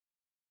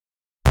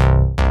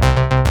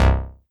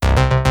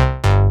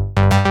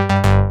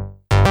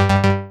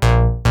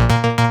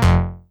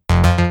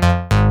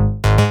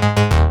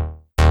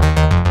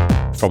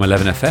From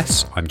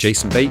 11FS, I'm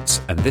Jason Bates,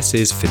 and this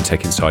is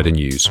FinTech Insider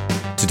News.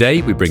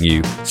 Today, we bring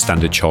you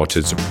Standard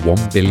Chartered's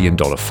 $1 billion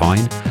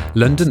fine,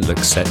 London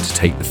looks set to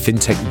take the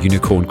FinTech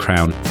unicorn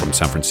crown from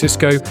San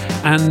Francisco,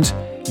 and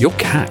your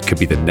cat could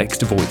be the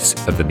next voice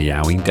of the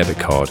meowing debit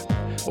card.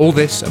 All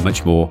this and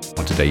much more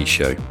on today's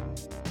show.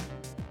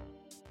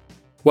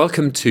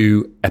 Welcome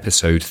to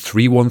episode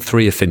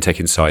 313 of FinTech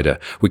Insider.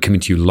 We're coming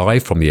to you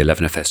live from the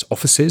 11FS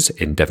offices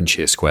in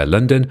Devonshire Square,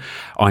 London.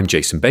 I'm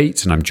Jason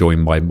Bates, and I'm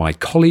joined by my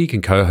colleague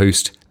and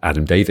co-host,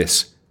 Adam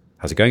Davis.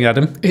 How's it going,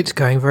 Adam? It's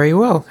going very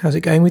well. How's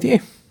it going with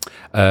you?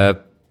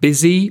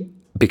 Busy,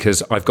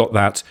 because I've got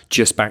that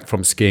just back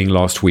from skiing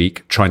last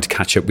week, trying to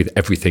catch up with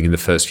everything in the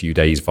first few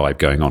days vibe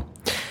going on.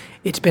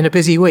 It's been a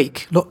busy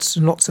week. Lots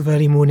and lots of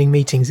early morning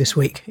meetings this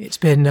week. It's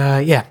been,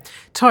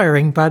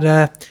 tiring,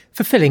 but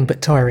fulfilling,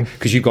 but tiring.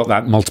 Because you've got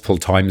that multiple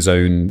time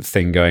zone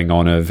thing going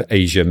on of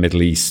Asia,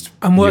 Middle East,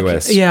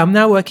 US. Yeah, I'm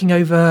now working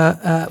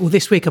over,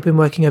 this week I've been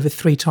working over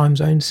 3 time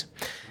zones.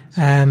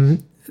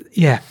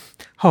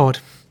 Hard.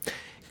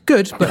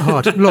 Good, but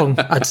hard. Long,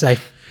 I'd say.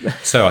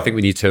 So I think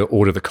we need to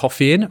order the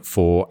coffee in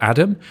for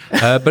Adam.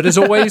 But as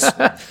always,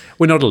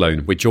 we're not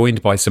alone. We're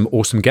joined by some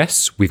awesome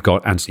guests. We've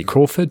got Anthony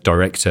Crawford,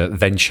 Director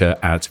Venture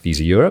at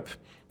Visa Europe.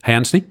 Hey,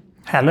 Anthony.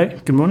 Hello.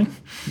 Good morning.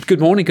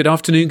 Good morning, good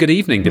afternoon, good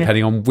evening,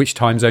 depending on which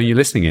time zone you're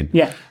listening in.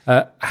 Yeah.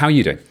 How are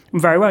you doing? I'm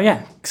very well,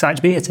 yeah. Excited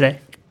to be here today.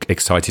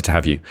 Excited to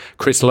have you.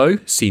 Chris Lowe,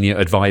 Senior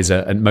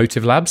Advisor at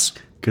Motive Labs.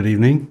 Good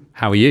evening.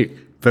 How are you?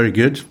 Very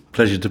good.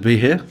 Pleasure to be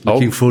here.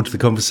 Looking forward to the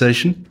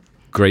conversation.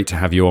 Great to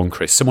have you on,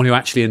 Chris. Someone who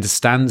actually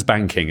understands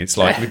banking. It's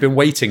like we've been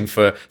waiting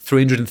for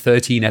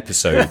 313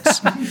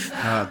 episodes.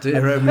 Oh,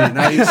 dear oh me.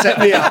 Now you set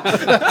me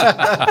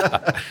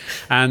up.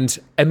 And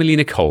Emily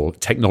Nicole,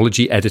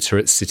 Technology Editor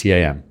at City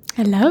AM.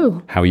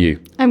 Hello. How are you?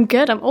 I'm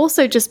good. I'm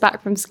also just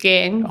back from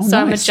skiing, so nice.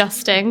 I'm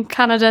adjusting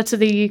Canada to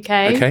the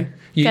UK. Okay.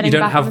 You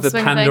don't have the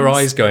panda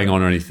eyes going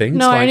on or anything?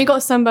 No, I only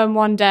got sunburn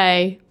one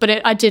day,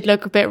 but I did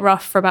look a bit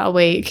rough for about a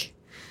week.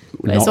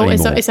 But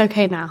it's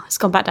okay now. It's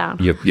gone back down.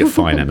 You're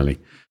fine, Emily.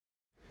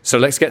 So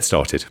let's get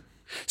started.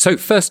 So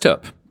first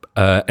up,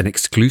 an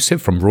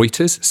exclusive from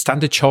Reuters,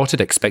 Standard Chartered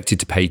expected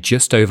to pay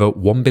just over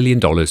 $1 billion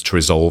to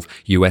resolve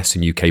US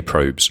and UK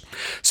probes.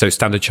 So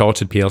Standard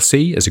Chartered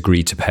PLC has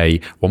agreed to pay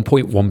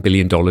 $1.1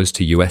 billion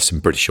to US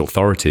and British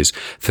authorities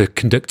for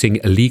conducting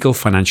illegal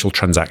financial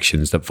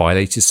transactions that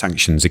violated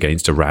sanctions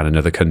against Iran and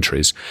other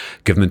countries.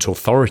 Government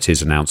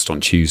authorities announced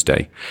on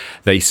Tuesday.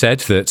 They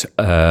said that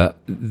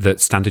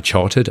Standard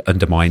Chartered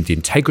undermined the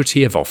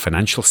integrity of our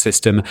financial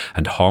system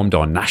and harmed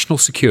our national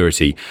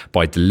security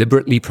by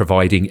deliberately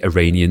providing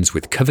Iranians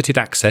with coveted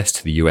access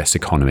to the US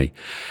economy.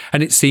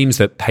 And it seems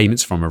that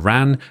payments from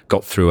Iran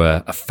got through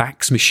a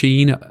fax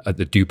machine at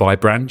the Dubai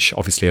branch,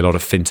 obviously a lot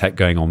of fintech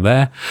going on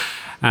there.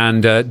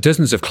 And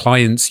dozens of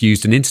clients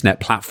used an internet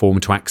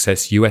platform to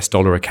access US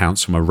dollar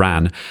accounts from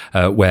Iran,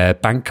 where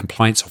bank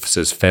compliance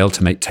officers failed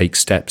to take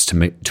steps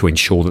to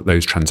ensure that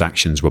those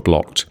transactions were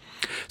blocked.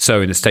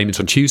 So in a statement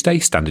on Tuesday,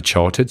 Standard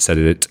Chartered said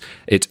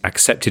it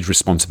accepted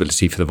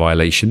responsibility for the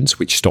violations,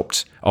 which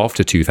stopped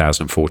after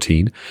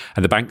 2014,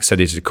 and the bank said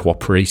it had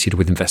cooperated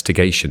with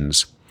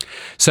investigations.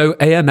 So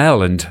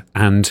AML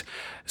and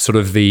sort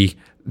of the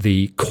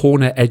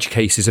corner edge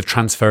cases of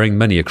transferring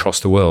money across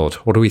the world,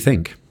 what do we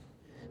think?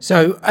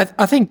 So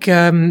I think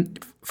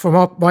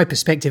from my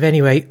perspective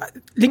anyway,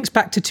 links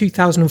back to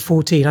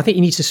 2014. I think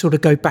you need to sort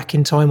of go back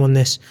in time on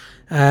this.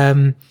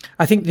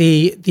 I think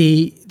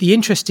the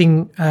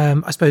interesting,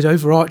 I suppose,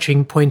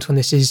 overarching point on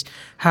this is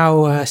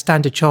how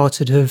Standard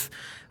Chartered have,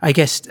 I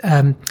guess,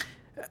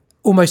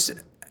 almost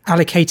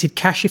allocated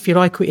cash, if you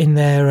like, in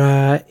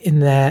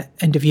their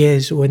end of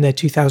years or in their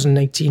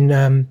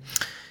 2018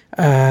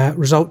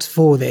 results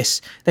for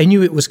this. They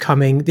knew it was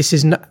coming. This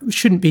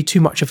shouldn't be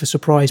too much of a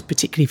surprise,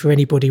 particularly for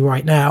anybody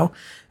right now.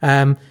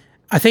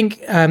 I think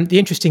the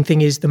interesting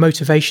thing is the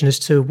motivation as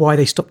to why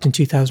they stopped in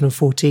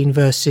 2014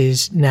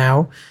 versus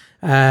now,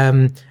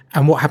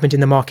 and what happened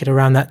in the market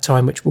around that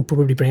time, which we'll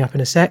probably bring up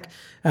in a sec.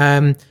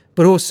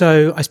 But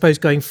also, I suppose,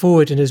 going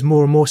forward, and as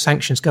more and more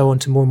sanctions go on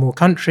to more and more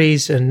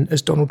countries, and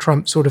as Donald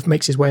Trump sort of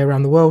makes his way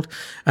around the world,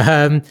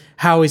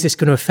 how is this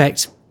going to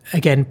affect,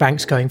 again,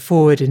 banks going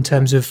forward in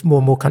terms of more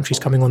and more countries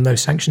coming on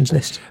those sanctions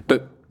lists?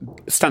 But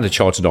Standard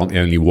Chartered aren't the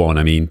only one.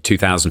 I mean,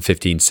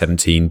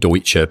 2015-17,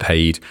 Deutsche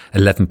paid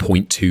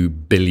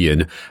 $11.2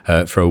 billion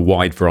for a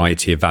wide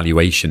variety of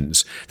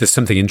valuations. There's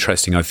something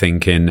interesting, I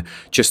think, in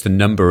just the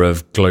number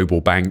of global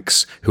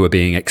banks who are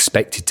being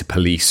expected to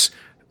police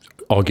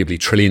arguably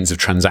trillions of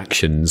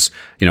transactions,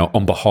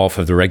 on behalf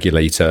of the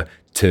regulator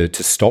to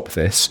stop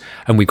this.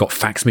 And we've got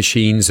fax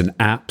machines and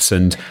apps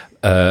and,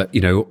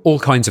 all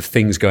kinds of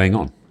things going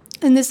on.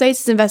 In this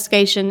latest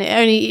investigation,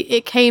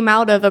 it came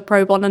out of a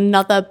probe on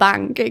another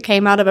bank. It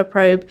came out of a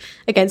probe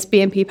against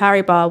BNP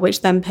Paribas,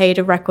 which then paid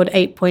a record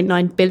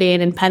 $8.9 billion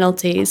in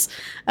penalties.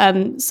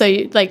 So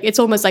it's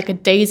almost like a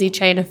daisy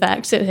chain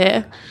effect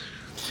here.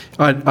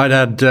 I'd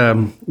add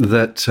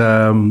that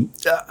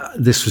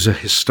this was a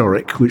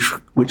historic,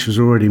 which was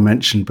already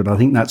mentioned, but I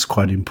think that's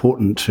quite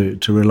important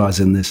to realise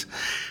in this,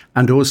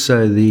 and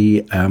also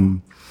the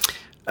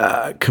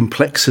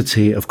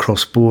complexity of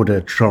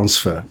cross-border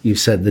transfer. You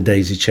said the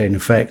daisy chain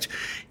effect.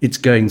 It's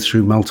going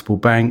through multiple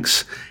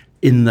banks.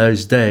 In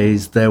those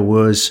days, there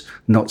was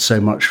not so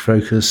much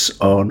focus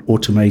on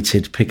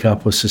automated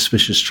pickup or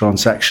suspicious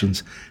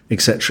transactions,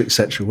 et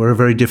cetera, We're a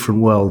very different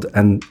world,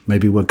 and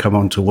maybe we'll come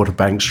on to what a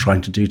bank's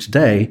trying to do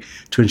today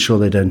to ensure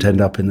they don't end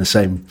up in the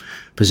same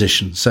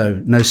position. So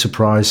no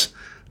surprise,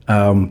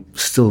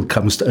 still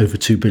comes to over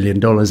 $2 billion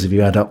if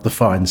you add up the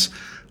fines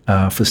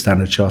for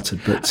Standard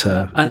Chartered. But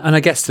and I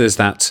guess there's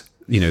that.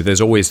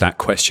 There's always that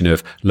question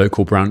of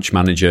local branch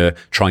manager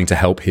trying to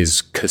help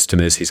his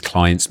customers, his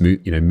clients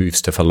move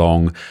stuff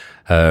along.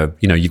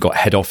 You've got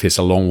head office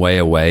a long way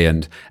away,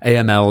 and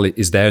AML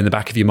is there in the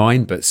back of your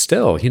mind. But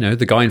still,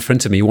 the guy in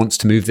front of me wants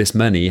to move this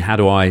money. How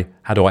do I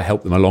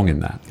help them along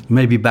in that?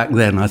 Maybe back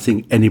then, I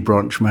think any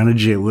branch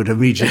manager would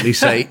immediately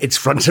say it's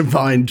front of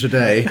mind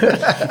today.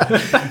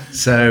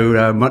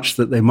 So much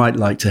that they might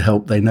like to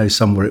help, they know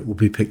somewhere it will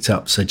be picked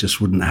up, so it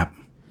just wouldn't happen.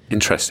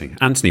 Interesting.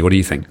 Anthony, what do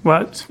you think?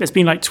 Well, there's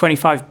been like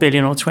 25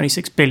 billion or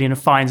 26 billion of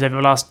fines over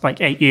the last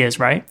 8 years,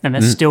 right? And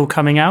they're still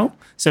coming out.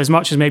 So as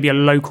much as maybe a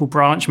local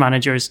branch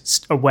manager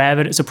is aware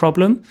that it's a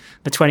problem,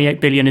 the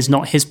 28 billion is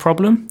not his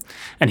problem.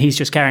 And he's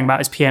just caring about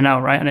his P&L,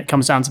 right? And it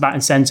comes down to that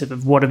incentive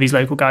of what are these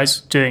local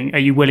guys doing? Are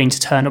you willing to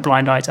turn a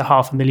blind eye to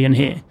 $500,000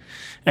 here?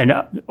 And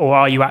or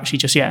are you actually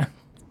just, have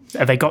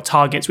they got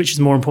targets, which is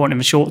more important in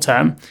the short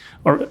term?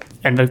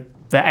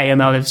 The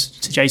AML is,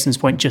 to Jason's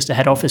point, just a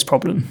head office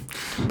problem.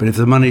 But if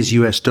the money's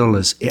US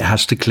dollars, it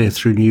has to clear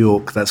through New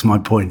York. That's my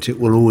point. It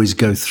will always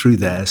go through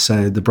there.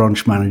 So the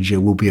branch manager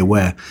will be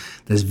aware.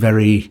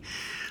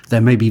 There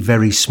may be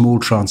very small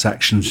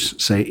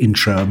transactions, say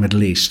intra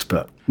Middle East,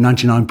 but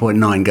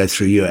 99.9 go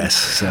through US.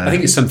 So. I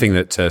think it's something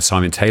that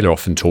Simon Taylor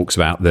often talks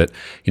about, that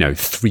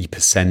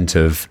 3%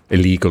 of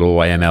illegal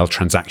or AML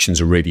transactions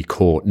are really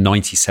caught,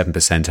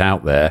 97%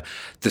 out there.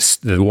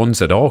 The ones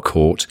that are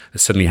caught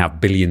suddenly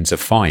have billions of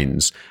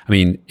fines. I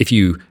mean, if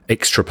you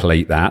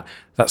extrapolate that,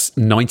 that's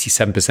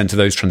 97% of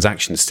those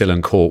transactions still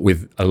uncaught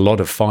with a lot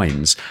of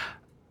fines.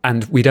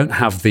 And we don't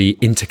have the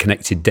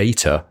interconnected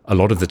data a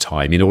lot of the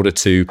time in order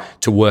to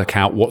work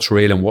out what's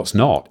real and what's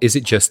not. Is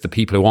it just the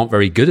people who aren't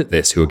very good at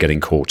this who are getting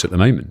caught at the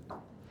moment?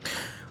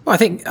 Well, I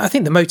think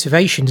the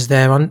motivation's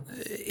there.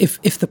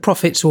 If the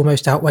profits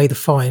almost outweigh the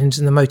fines,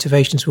 and the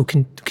motivations will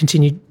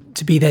continue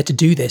to be there to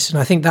do this. And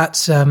I think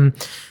that's I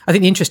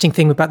think the interesting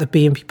thing about the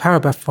BNP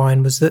Paribas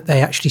fine was that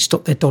they actually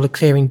stopped their dollar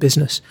clearing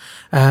business,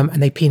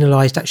 and they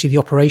penalised actually the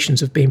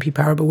operations of BNP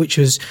Paribas, which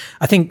was,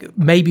 I think,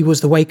 maybe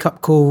was the wake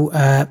up call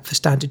for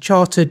Standard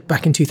Chartered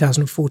back in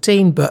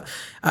 2014. But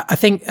I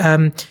think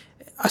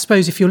I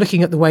suppose if you're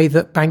looking at the way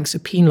that banks are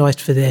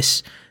penalised for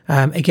this,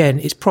 again,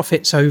 it's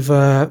profits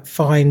over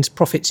fines,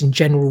 profits in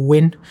general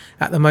win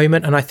at the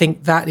moment. And I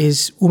think that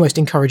is almost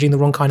encouraging the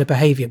wrong kind of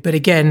behaviour. But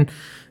again,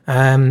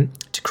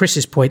 to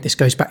Chris's point, this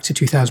goes back to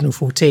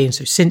 2014.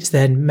 So since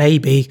then,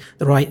 maybe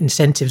the right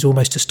incentives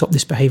almost to stop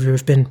this behaviour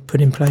have been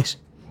put in place.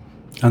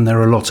 And there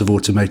are a lot of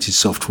automated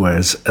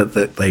softwares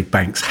that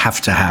banks have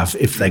to have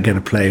if they're going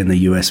to play in the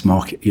US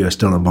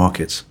dollar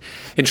markets.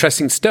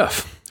 Interesting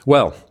stuff.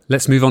 Well,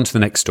 let's move on to the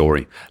next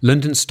story.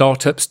 London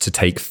startups to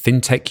take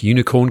fintech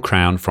unicorn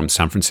crown from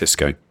San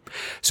Francisco.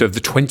 So of the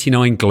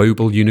 29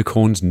 global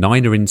unicorns,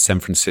 9 are in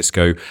San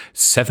Francisco,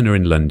 7 are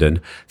in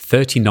London.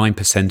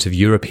 39% of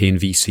European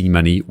VC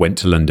money went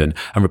to London,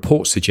 and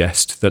reports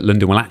suggest that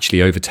London will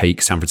actually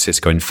overtake San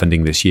Francisco in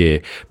funding this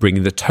year,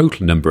 bringing the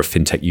total number of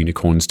fintech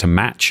unicorns to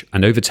match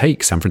and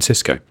overtake San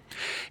Francisco.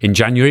 In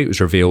January, it was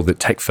revealed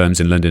that tech firms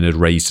in London had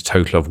raised a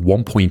total of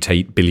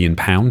 £1.8 billion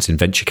in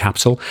venture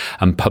capital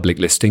and public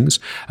listings,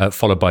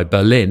 followed by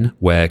Berlin,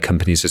 where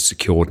companies had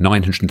secured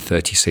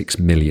 $936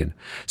 million.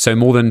 So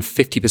more than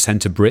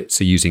 50% of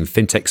Brits are using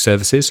fintech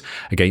services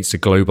against a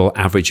global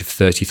average of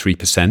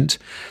 33%.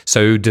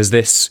 So does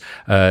this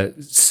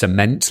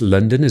cement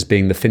London as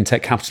being the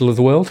fintech capital of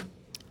the world?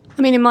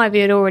 I mean, in my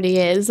view, it already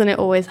is, and it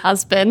always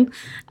has been.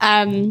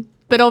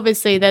 But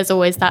obviously, there's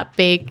always that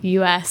big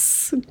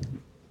US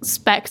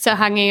spectre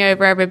hanging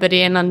over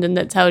everybody in London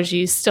that tells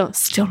you still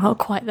not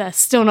quite there,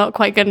 still not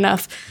quite good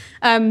enough.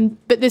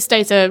 But this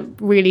data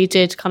really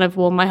did kind of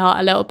warm my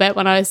heart a little bit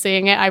when I was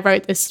seeing it. I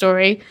wrote this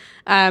story,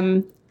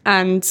 and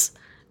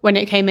when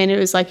it came in, it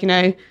was like,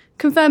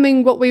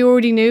 confirming what we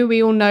already knew.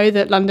 We all know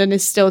that London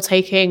is still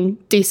taking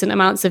decent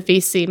amounts of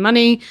VC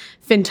money.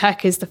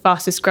 Fintech is the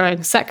fastest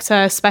growing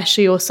sector,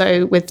 especially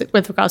also with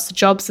regards to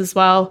jobs as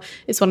well.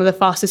 It's one of the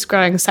fastest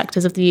growing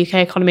sectors of the UK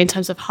economy in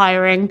terms of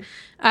hiring.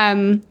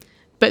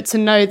 But to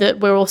know that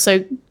we're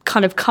also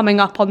kind of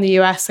coming up on the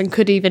US and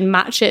could even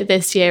match it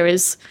this year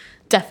is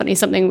definitely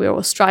something we're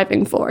all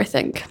striving for, I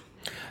think.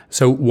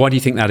 So why do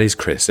you think that is,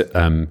 Chris?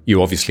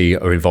 You obviously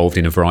are involved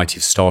in a variety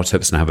of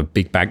startups and have a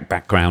big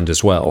background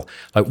as well.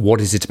 Like,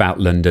 what is it about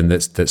London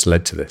that's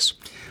led to this?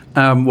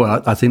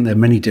 Well, I think there are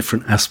many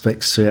different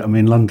aspects to it. I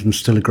mean, London's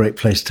still a great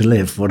place to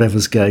live,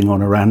 whatever's going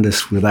on around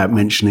us, without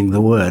mentioning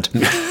the word.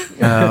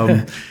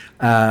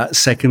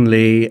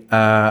 Secondly,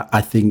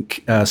 I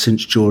think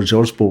since George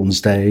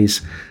Osborne's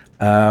days,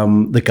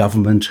 the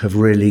government have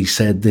really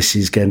said this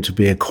is going to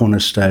be a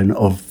cornerstone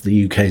of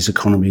the UK's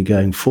economy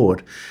going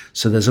forward.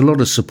 So there's a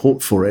lot of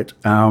support for it.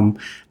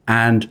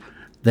 And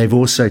they've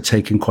also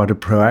taken quite a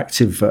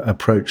proactive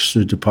approach to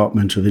the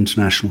Department of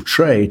International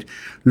Trade,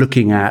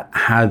 looking at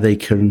how they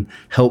can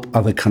help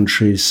other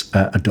countries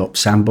adopt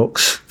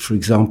Sandbox, for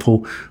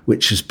example,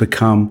 which has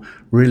become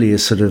really a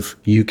sort of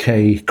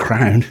UK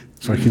crown,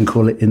 if I can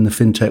call it, in the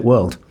fintech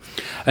world.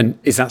 And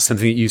is that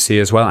something that you see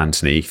as well,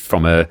 Anthony,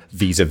 from a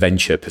Visa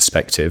venture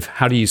perspective?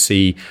 How do you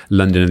see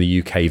London and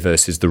the UK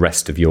versus the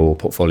rest of your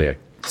portfolio?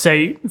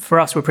 So for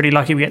us, we're pretty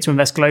lucky we get to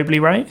invest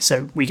globally, right?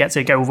 So we get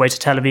to go all the way to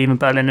Tel Aviv and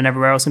Berlin and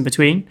everywhere else in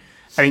between.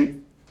 I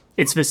think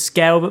it's the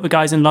scale that the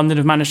guys in London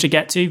have managed to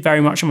get to, very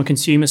much on the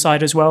consumer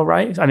side as well,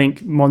 right? I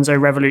think Monzo,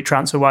 Revolut,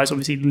 TransferWise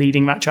obviously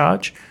leading that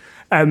charge.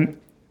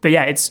 But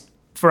yeah,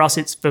 for us,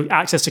 it's the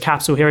access to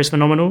capital here is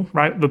phenomenal,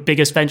 right? The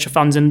biggest venture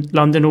funds in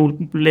London all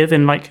live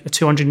in like a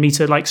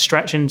 200-meter like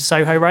stretch in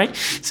Soho, right?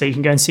 So you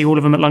can go and see all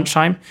of them at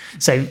lunchtime.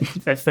 So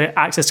the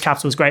access to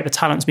capital is great. The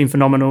talent's been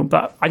phenomenal.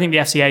 But I think the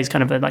FCA is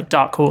kind of a like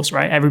dark horse,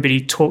 right?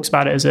 Everybody talks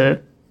about it as a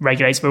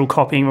regulator. We're all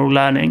copying, we're all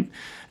learning.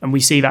 And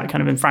we see that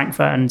kind of in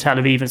Frankfurt and Tel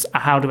Aviv as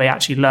how do they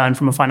actually learn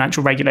from a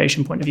financial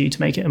regulation point of view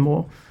to make it a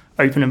more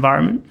open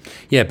environment.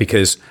 Yeah,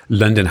 because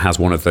London has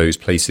one of those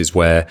places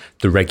where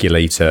the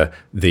regulator,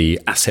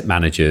 the asset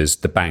managers,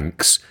 the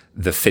banks,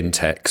 the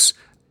fintechs,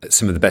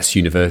 some of the best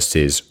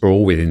universities are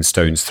all within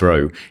stone's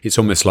throw. It's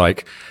almost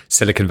like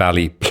Silicon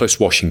Valley plus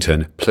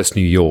Washington plus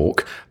New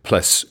York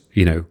plus,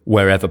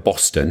 wherever,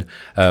 Boston,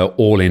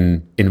 all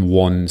in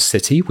one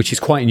city, which is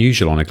quite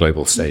unusual on a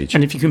global stage.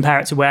 And if you compare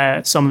it to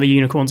where some of the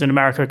unicorns in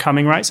America are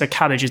coming, right? So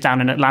Cabbage is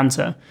down in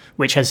Atlanta,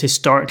 which has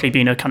historically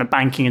been a kind of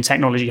banking and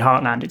technology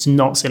heartland. It's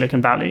not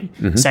Silicon Valley.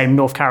 Mm-hmm. Same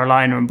North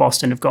Carolina and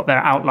Boston have got their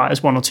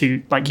outliers, one or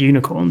two like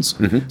unicorns.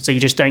 Mm-hmm. So you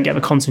just don't get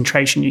the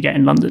concentration you get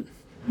in London.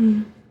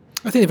 Mm.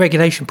 I think the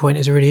regulation point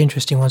is a really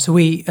interesting one. So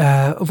we,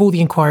 of all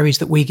the inquiries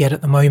that we get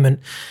at the moment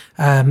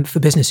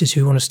for businesses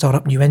who want to start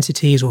up new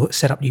entities or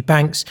set up new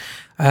banks,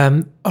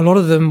 a lot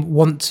of them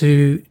want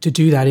to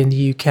do that in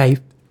the UK,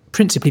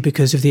 principally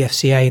because of the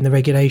FCA and the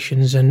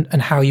regulations and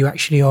how you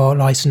actually are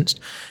licensed.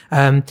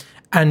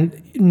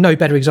 And no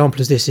better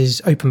example of this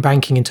is open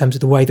banking in terms of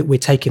the way that we're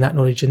taking that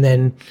knowledge and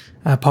then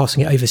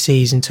passing it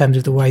overseas in terms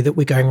of the way that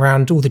we're going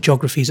around all the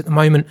geographies at the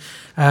moment.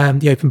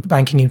 The open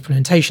banking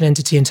implementation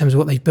entity in terms of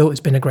what they've built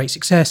has been a great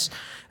success.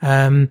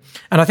 And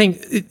I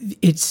think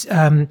it's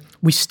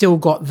we've still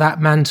got that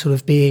mantle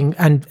of being,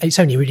 and it's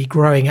only really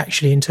growing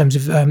actually in terms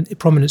of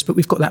prominence, but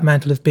we've got that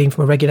mantle of being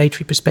from a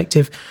regulatory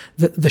perspective,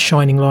 the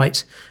shining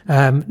light,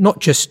 not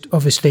just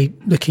obviously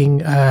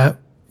looking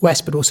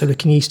west, but also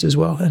looking east as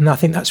well. And I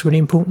think that's really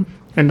important.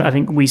 And I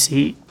think we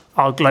see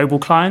our global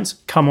clients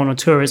come on a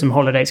tourism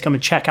holiday to come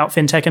and check out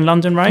fintech in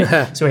London,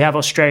 right? So we have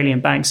Australian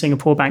banks,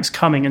 Singapore banks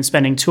coming and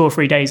spending 2 or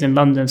 3 days in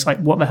London. It's like,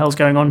 what the hell's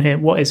going on here?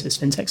 What is this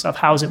fintech stuff?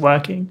 How is it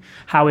working?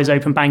 How is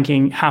open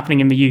banking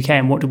happening in the UK?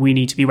 And what do we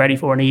need to be ready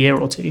for in a year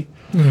or two?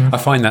 I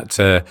find that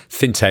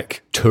fintech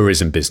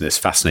tourism business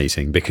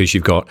fascinating because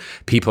you've got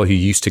people who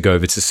used to go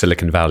over to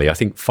Silicon Valley. I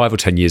think 5 or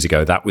 10 years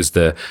ago, that was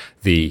the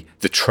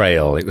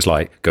trail. It was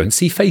like, go and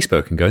see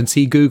Facebook and go and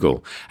see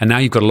Google. And now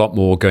you've got a lot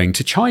more going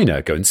to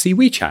China, go and see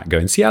WeChat, go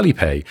and see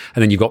Alipay.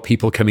 And then you've got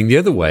people coming the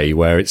other way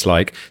where it's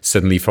like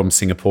suddenly from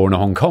Singapore and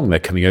Hong Kong, they're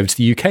coming over to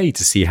the UK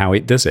to see how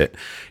it does it.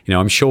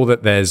 I'm sure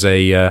that there's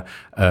a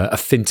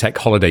fintech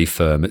holiday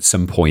firm at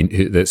some point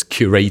that's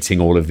curating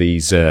all of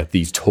these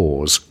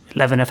tours.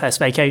 11FS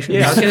Vacations.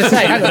 Yeah, I was going to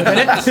say, hang on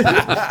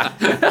a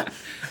minute.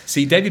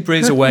 See, David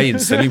Breer's away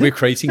and suddenly we're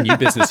creating new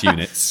business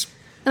units.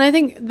 And I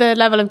think the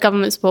level of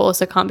government support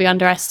also can't be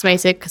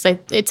underestimated because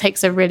it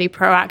takes a really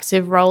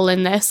proactive role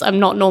in this. I'm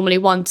not normally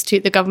one to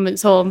toot the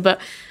government's horn, but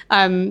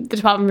the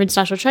Department of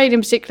International Trade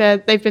in particular,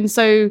 they've been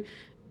so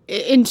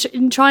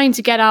in trying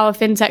to get our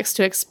fintechs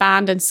to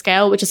expand and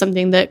scale, which is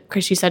something that,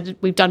 Chris, you said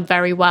we've done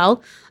very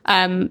well.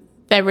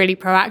 They're really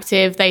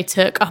proactive. They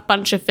took a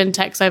bunch of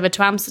fintechs over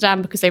to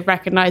Amsterdam because they've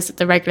recognized that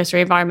the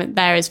regulatory environment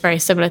there is very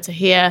similar to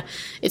here.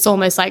 It's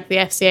almost like the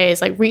FCA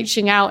is like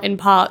reaching out in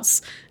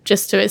parts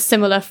just to its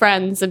similar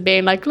friends and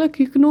being like, look,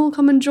 you can all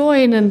come and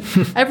join and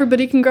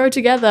everybody can grow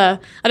together.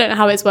 I don't know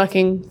how it's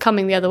working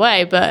coming the other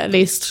way, but at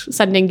least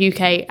sending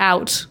UK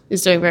out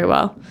is doing very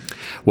well.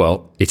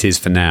 Well, it is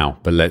for now,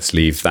 but let's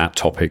leave that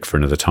topic for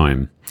another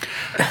time.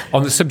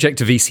 On the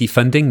subject of VC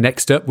funding,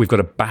 next up, we've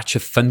got a batch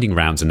of funding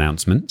rounds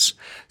announcements.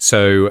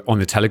 So on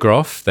the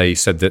Telegraph, they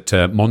said that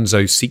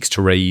Monzo seeks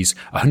to raise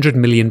 £100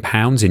 million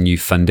in new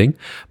funding.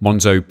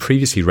 Monzo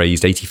previously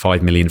raised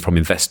 £85 million from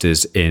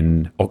investors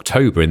in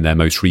October in their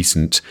most most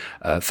recent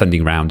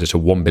funding round at a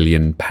 £1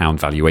 billion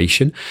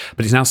valuation,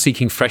 but is now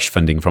seeking fresh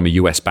funding from a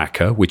US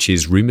backer, which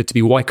is rumoured to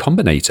be Y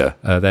Combinator,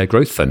 their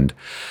growth fund.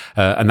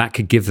 And that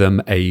could give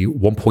them a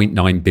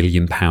 £1.9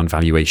 billion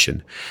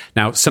valuation.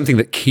 Now, something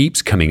that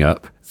keeps coming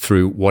up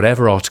through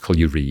whatever article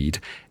you read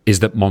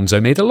is that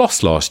Monzo made a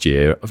loss last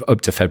year of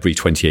up to February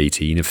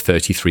 2018 of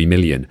 33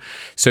 million.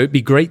 So it'd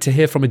be great to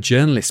hear from a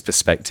journalist's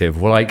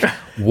perspective. Well, like,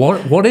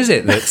 what is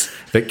it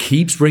that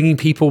keeps bringing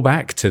people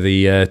back to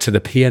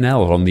the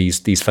P&L on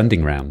these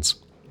funding rounds?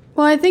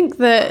 Well, I think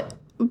that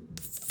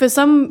for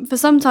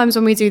sometimes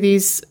when we do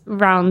these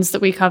rounds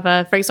that we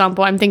cover, for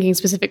example, I'm thinking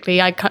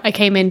specifically, I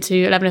came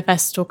into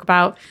 11FS to talk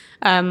about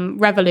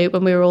Revolut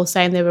when we were all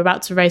saying they were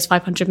about to raise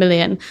 500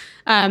 million.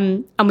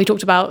 And we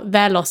talked about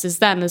their losses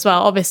then as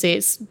well.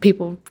 Obviously,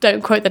 people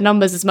don't quote the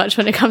numbers as much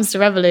when it comes to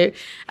Revolut.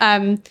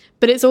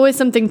 But it's always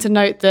something to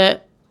note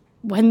that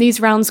when these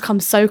rounds come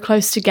so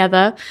close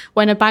together,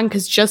 when a bank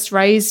has just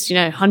raised,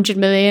 100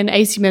 million,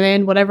 80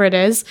 million, whatever it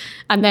is,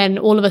 and then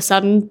all of a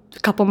sudden, a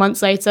couple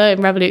months later, in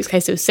Revolut's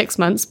case, it was 6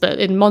 months, but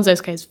in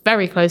Monzo's case,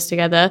 very close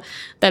together,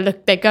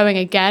 they're going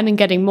again and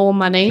getting more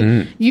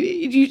money.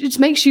 It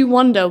makes you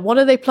wonder, what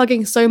are they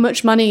plugging so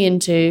much money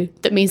into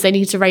that means they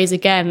need to raise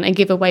again and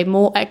give away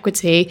more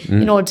equity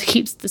in order to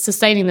keep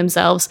sustaining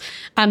themselves?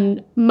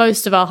 And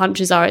most of our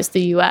hunches are it's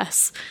the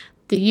US.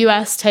 The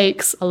US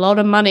takes a lot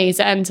of money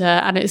to enter,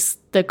 and it's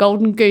the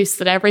golden goose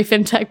that every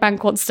fintech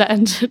bank wants to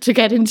enter to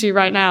get into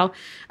right now.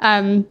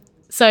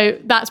 So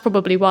that's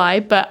probably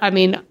why. But I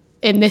mean,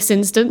 in this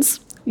instance,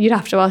 you'd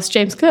have to ask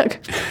James Cook.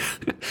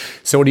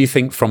 So what do you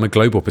think from a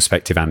global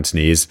perspective,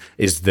 Anthony? Is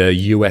the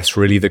US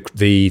really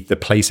the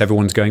place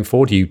everyone's going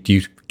for? Do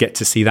you get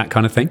to see that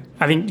kind of thing?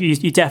 I think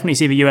you definitely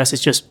see the US.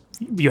 It's just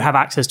you have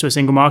access to a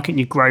single market and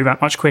you grow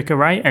that much quicker,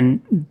 right?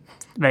 And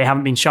they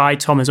haven't been shy.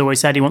 Tom has always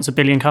said he wants 1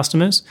 billion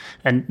customers,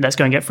 and let's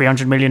go and get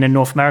 300 million in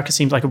North America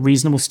seems like a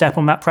reasonable step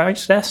on that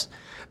process.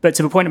 But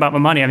to the point about the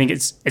money, I think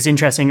it's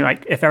interesting.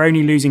 Like, if they're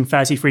only losing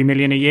 33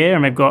 million a year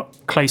and they've got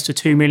close to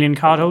 2 million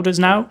cardholders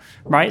now,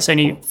 right? It's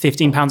only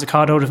 £15 a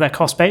cardholder of their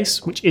cost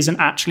base, which isn't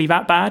actually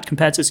that bad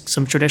compared to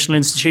some traditional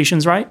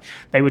institutions, right?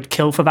 They would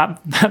kill for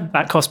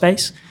that cost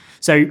base.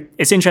 So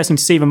it's interesting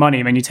to see the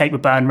money. I mean, you take the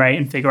burn rate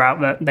and figure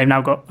out that they've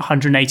now got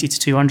 180 to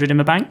 200 in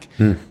the bank.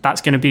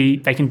 That's going to be,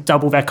 they can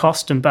double their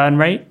cost and burn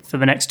rate for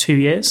the next 2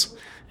 years.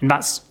 And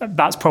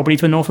that's probably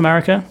for North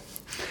America.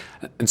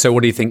 And so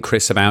what do you think,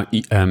 Chris, about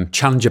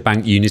challenger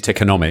bank unit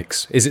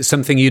economics? Is it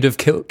something you'd have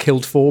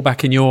killed for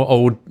back in your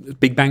old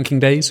big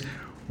banking days?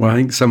 Well, I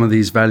think some of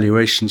these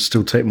valuations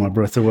still take my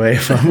breath away,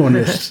 if I'm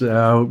honest.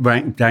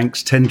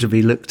 Banks tend to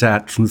be looked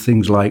at from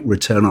things like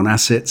return on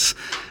assets.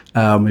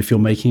 If you're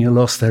making a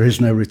loss, there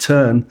is no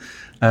return.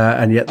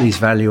 And yet these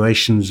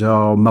valuations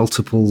are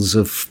multiples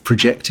of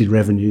projected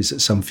revenues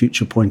at some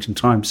future point in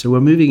time. So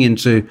we're moving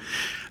into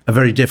a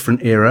very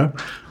different era.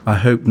 I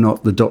hope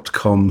not the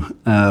 .com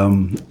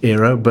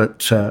era,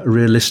 but a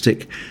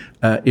realistic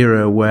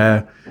era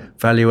where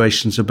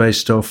valuations are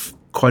based off,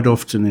 quite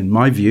often, in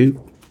my view,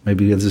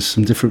 maybe there's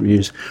some different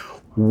views,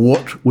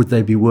 what would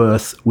they be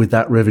worth with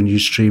that revenue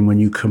stream when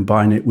you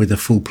combine it with a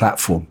full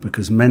platform?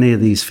 Because many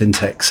of these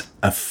fintechs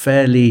are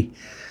fairly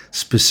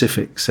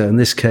specific. So in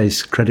this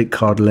case, credit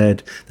card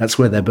led, that's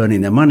where they're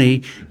burning their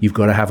money. You've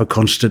got to have a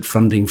constant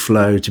funding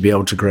flow to be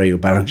able to grow your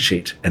balance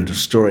sheet. End of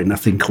story.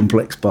 Nothing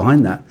complex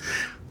behind that.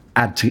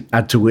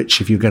 Add to which,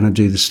 if you're going to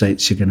do the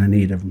States, you're going to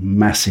need a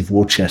massive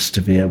war chest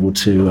to be able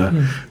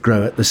to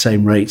grow at the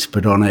same rate,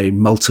 but on a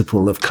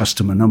multiple of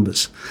customer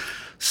numbers.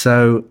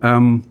 So,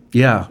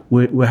 we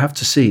have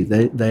to see.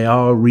 They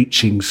are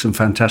reaching some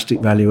fantastic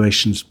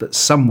valuations, but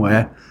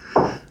somewhere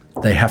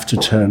they have to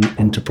turn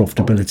into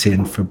profitability.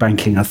 And for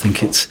banking, I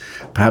think it's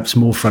perhaps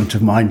more front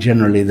of mind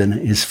generally than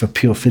it is for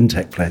pure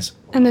fintech players.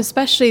 And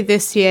especially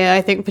this year,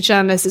 I think for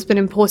journalists, it's been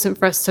important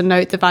for us to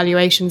note the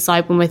valuation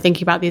side when we're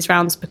thinking about these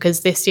rounds,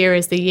 because this year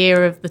is the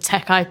year of the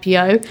tech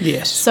IPO.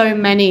 Yes. So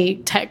many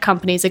tech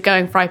companies are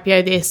going for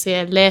IPO this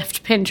year.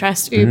 Lyft,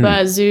 Pinterest,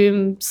 Uber,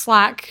 Zoom,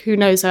 Slack, who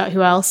knows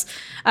who else.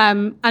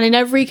 And in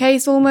every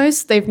case,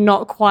 almost, they've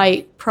not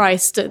quite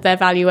priced at their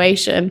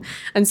valuation.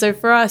 And so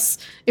for us,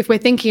 if we're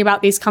thinking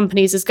about these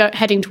companies as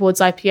heading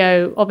towards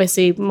IPO,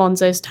 obviously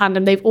Monzo's,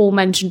 Tandem, they've all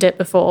mentioned it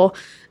before.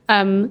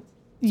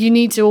 You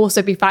need to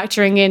also be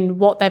factoring in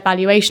what their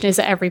valuation is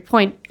at every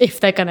point if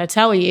they're going to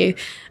tell you.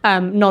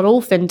 Not all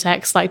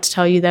fintechs like to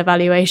tell you their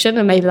valuation,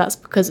 and maybe that's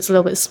because it's a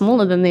little bit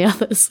smaller than the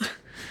others.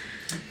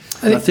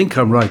 I think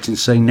I'm right in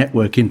saying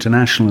Network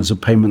International is a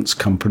payments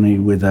company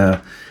with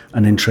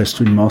an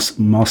interest in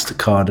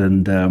MasterCard,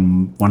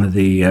 and one of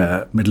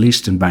the Middle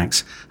Eastern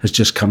banks has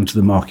just come to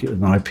the market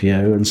with an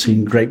IPO and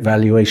seen great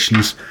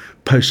valuations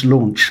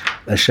post-launch.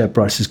 Their share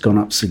price has gone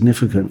up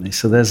significantly.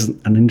 So there's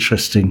an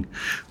interesting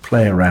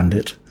play around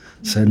it.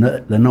 So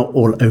they're not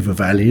all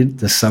overvalued.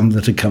 There's some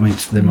that are coming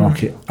to the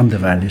market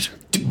undervalued.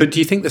 But do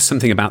you think there's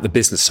something about the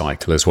business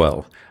cycle as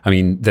well? I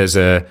mean,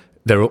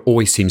 there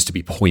always seems to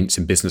be points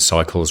in business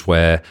cycles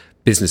where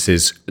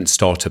businesses and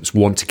startups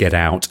want to get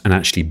out and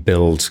actually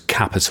build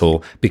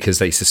capital because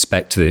they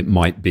suspect that it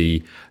might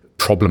be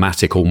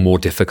problematic or more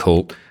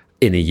difficult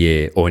in a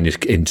year or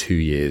in 2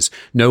 years.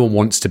 No one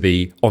wants to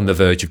be on the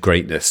verge of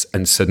greatness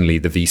and suddenly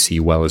the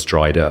VC well has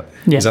dried up.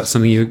 Yeah. Is that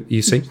something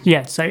you see?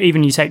 Yeah. So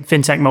even you take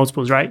fintech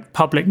multiples, right?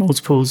 Public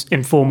multiples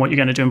inform what you're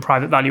going to do in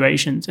private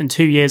valuations. And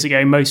 2 years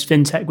ago, most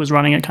fintech was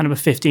running at kind of a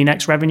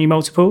 15x revenue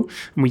multiple.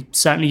 And we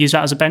certainly use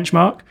that as a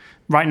benchmark.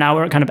 Right now,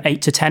 we're at kind of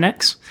 8 to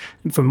 10x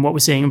from what we're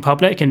seeing in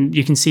public. And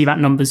you can see that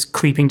numbers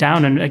creeping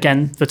down. And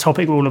again, the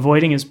topic we're all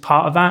avoiding is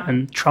part of that,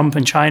 and Trump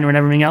and China and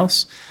everything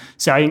else.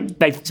 So I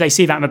think they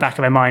see that in the back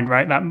of their mind,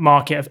 right? That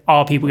market of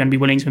are people going to be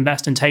willing to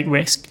invest and take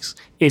risks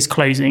is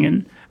closing.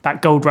 And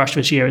that gold rush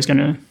this year is going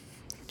to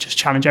just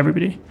challenge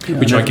everybody.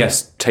 Which I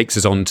guess takes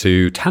us on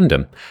to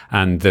Tandem.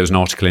 And there was an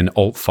article in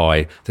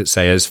AltFi that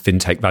says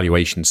fintech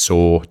valuations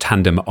saw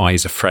Tandem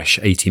eyes a fresh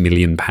 £80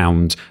 million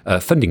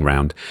funding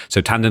round.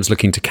 So Tandem's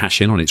looking to cash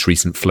in on its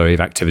recent flurry of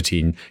activity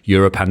in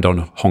Europe and on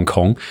Hong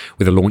Kong,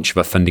 with a launch of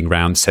a funding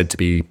round said to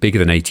be bigger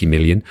than 80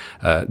 million,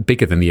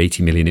 bigger than the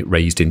 80 million it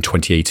raised in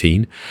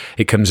 2018.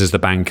 It comes as the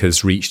bank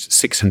has reached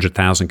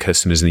 600,000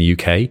 customers in the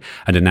UK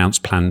and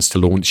announced plans to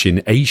launch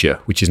in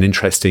Asia, which is an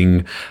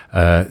interesting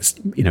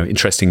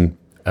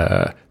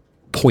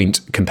point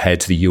compared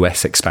to the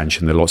US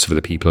expansion that lots of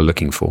other people are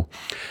looking for.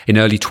 In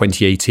early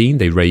 2018,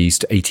 they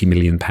raised £80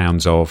 million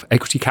of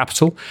equity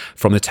capital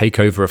from the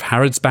takeover of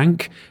Harrods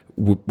Bank,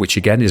 which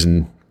again is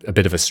a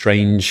bit of a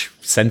strange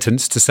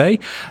sentence to say,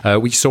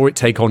 which saw it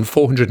take on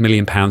 £400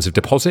 million of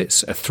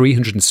deposits, a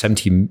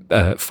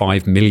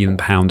 £375 million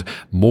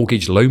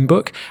mortgage loan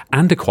book,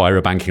 and acquire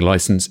a banking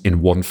license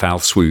in one foul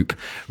swoop.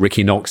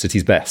 Ricky Knox at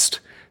his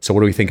best. So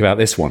what do we think about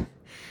this one?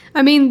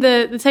 I mean,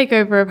 the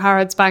takeover of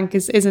Harrods Bank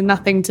is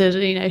nothing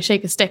to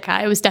shake a stick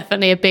at. It was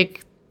definitely a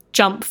big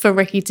jump for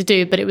Ricky to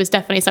do, but it was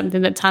definitely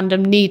something that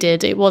Tandem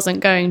needed. It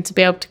wasn't going to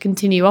be able to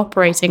continue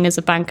operating as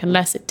a bank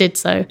unless it did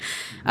so.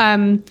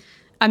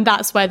 And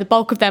that's where the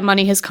bulk of their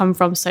money has come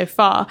from so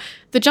far.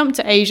 The jump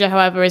to Asia,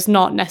 however, is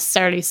not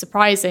necessarily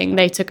surprising.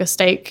 They took a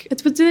stake.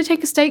 Did they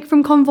take a stake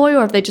from Convoy,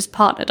 or have they just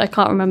partnered? I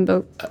can't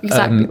remember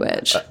exactly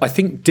which. I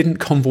think, didn't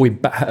Convoy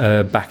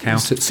back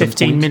out at some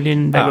 15 point?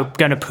 million they were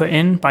going to put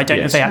in, but I don't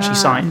know if they actually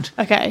signed.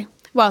 Okay.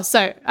 Well,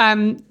 so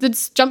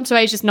the jump to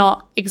Asia is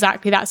not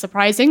exactly that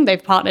surprising.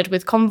 They've partnered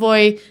with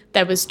Convoy.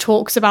 There was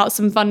talks about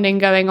some funding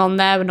going on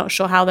there. We're not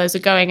sure how those are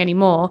going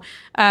anymore.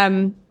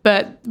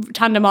 But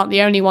Tandem aren't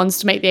the only ones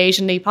to make the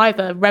Asian leap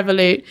either.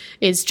 Revolut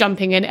is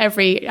jumping in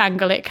every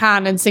angle it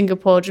can, and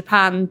Singapore,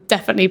 Japan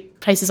definitely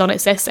places on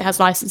its list. It has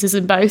licenses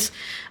in both,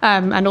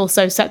 and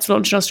also set to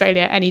launch in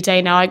Australia any day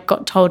now. I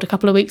got told a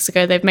couple of weeks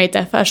ago they've made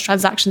their first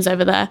transactions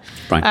over there.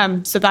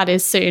 Right. So that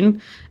is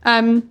soon.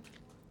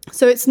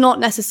 So it's not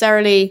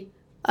necessarily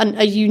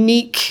a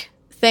unique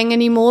thing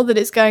anymore that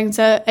it's going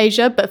to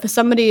Asia, but for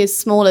somebody as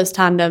small as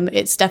Tandem,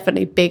 it's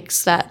definitely big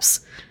steps.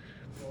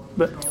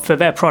 But for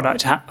their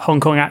product, Hong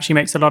Kong actually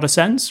makes a lot of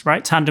sense,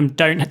 right? Tandem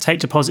don't take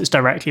deposits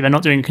directly. They're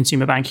not doing a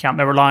consumer bank account.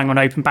 They're relying on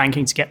open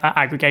banking to get that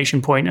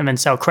aggregation point and then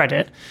sell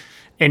credit.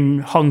 In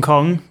Hong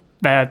Kong,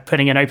 they're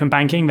putting in open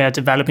banking. They're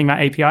developing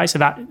that API. So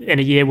that in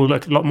a year will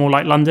look a lot more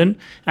like London.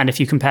 And if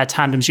you compare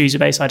Tandem's user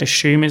base, I'd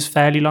assume is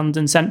fairly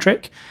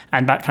London-centric.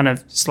 And that kind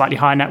of slightly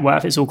higher net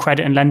worth, it's all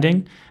credit and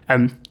lending.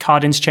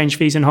 Card interchange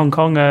fees in Hong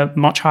Kong are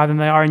much higher than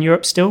they are in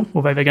Europe still,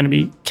 although they're going to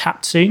be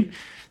capped soon.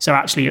 So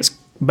actually, it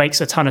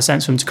makes a ton of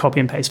sense for them to copy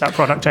and paste that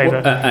product over.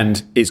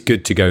 And it's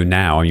good to go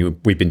now. I mean,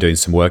 we've been doing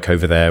some work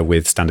over there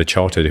with Standard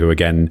Chartered, who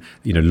again,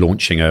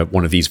 launching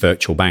one of these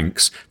virtual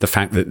banks. The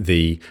fact that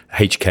the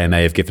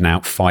HKMA have given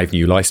out 5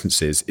 new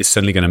licenses is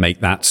suddenly going to make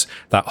that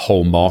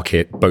whole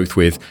market, both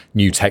with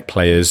new tech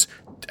players,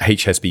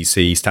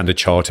 HSBC, Standard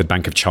Chartered,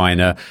 Bank of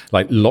China,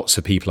 like lots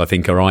of people I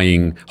think are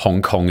eyeing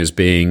Hong Kong as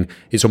being,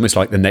 it's almost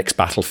like the next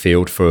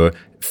battlefield for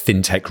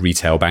fintech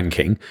retail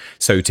banking.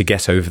 So to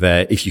get over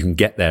there, if you can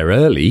get there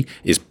early,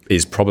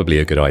 is probably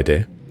a good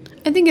idea.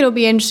 I think it'll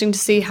be interesting to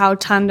see how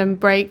Tandem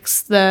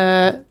breaks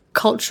the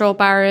cultural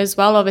barrier as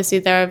well. Obviously,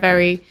 they're a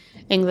very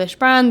English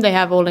brand. They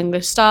have all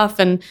English staff.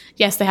 And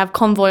yes, they have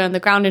Convoy on the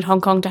ground in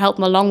Hong Kong to help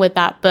them along with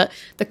that. But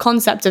the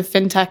concept of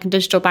fintech and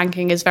digital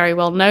banking is very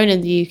well known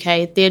in the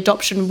UK. The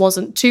adoption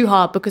wasn't too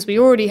hard because we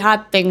already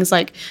had things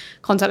like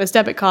contactless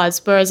debit cards,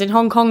 whereas in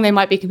Hong Kong, they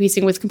might be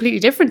competing with completely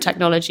different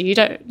technology.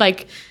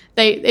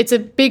 It's a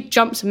big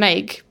jump to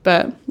make,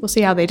 but we'll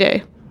see how they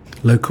do.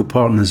 Local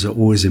partners are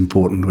always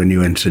important when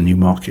you enter new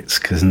markets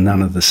because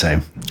none are the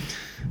same.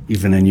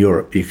 Even in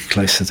Europe, you're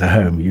closer to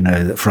home. You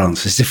know that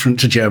France is different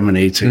to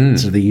Germany, to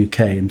the UK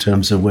in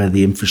terms of where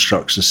the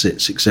infrastructure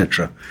sits,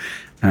 etc.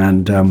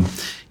 And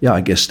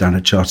I guess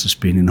Standard Chartered's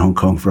been in Hong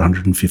Kong for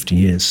 150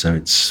 years, so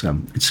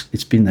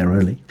it's been there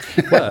early.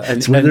 Well, and,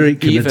 it's whether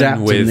it can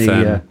adapt with, in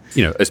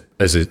the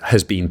as it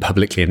has been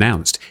publicly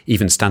announced,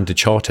 even Standard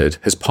Chartered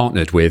has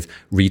partnered with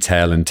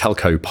retail and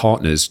telco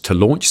partners to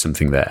launch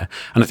something there.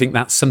 And I think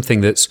that's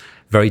something that's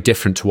very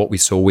different to what we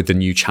saw with the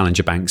new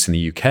challenger banks in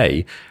the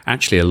UK.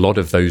 Actually, a lot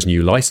of those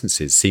new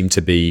licenses seem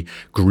to be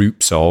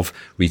groups of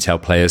retail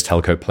players,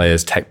 telco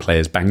players, tech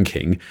players,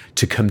 banking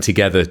to come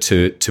together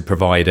to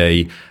provide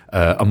a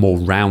more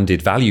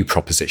rounded value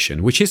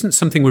proposition, which isn't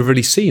something we've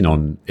really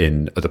seen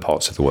in other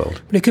parts of the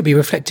world. But it could be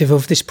reflective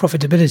of this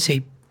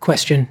profitability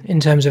question in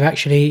terms of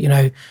actually,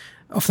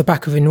 off the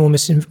back of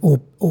enormous or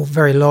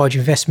very large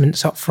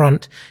investments up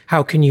front,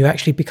 how can you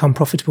actually become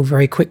profitable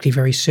very quickly,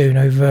 very soon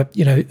over, a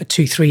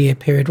 2-3 year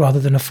period rather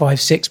than a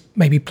 5-6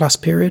 maybe plus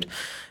period.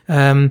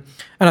 And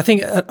I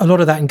think a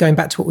lot of that, and going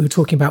back to what we were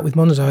talking about with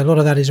Monzo, a lot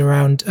of that is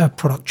around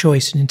product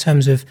choice. And in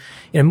terms of,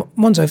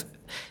 Monzo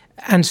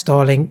and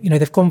Starling,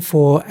 they've gone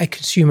for a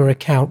consumer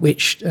account,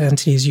 which,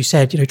 Anthony, as you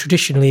said,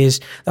 traditionally is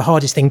the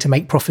hardest thing to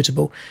make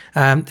profitable.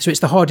 So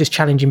it's the hardest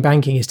challenge in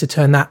banking is to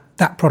turn that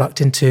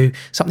product into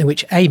something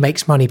which A,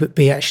 makes money, but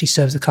B, actually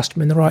serves the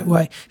customer in the right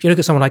way. If you look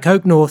at someone like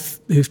Oak North,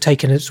 who've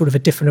taken a sort of a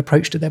different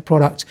approach to their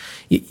product,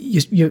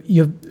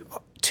 you're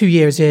 2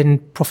 years in,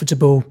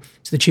 profitable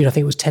to the tune, I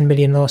think it was 10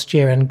 million last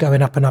year, and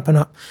going up and up and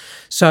up.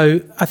 So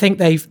I think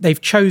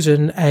they've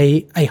chosen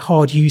a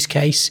hard use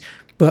case,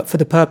 but for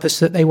the purpose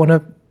that they want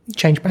to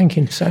change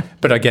banking.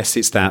 But I guess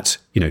it's that,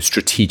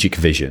 strategic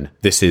vision.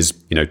 This is,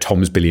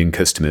 Tom's billion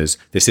customers.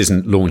 This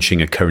isn't launching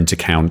a current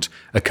account,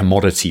 a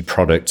commodity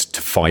product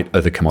to fight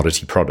other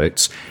commodity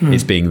products.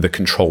 It's being the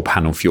control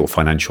panel for your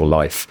financial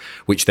life,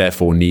 which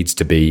therefore needs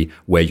to be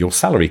where your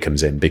salary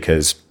comes in,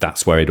 because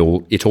that's where it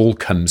all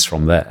comes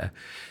from there.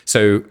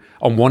 So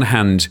on one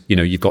hand,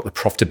 you've got the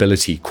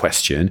profitability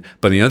question,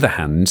 but on the other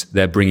hand,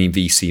 they're bringing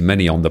VC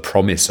money on the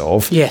promise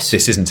of, this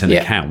isn't an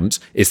account,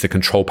 it's the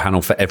control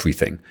panel for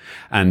everything.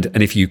 And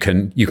if you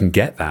can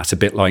get that, a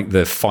bit like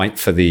the fight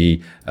for the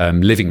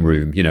living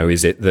room,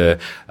 is it the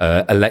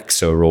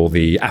Alexa or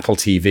the Apple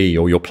TV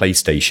or your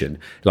PlayStation?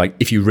 Like,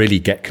 if you really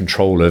get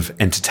control of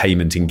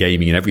entertainment and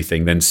gaming and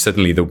everything, then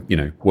suddenly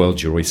the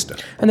world's your oyster.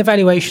 And the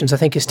valuations, I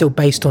think, is still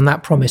based on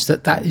that promise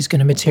that is going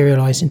to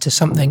materialize into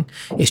something.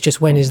 It's just,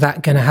 when is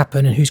that going to happen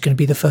and who's going to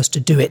be the first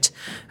to do it?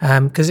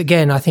 Because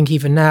again, I think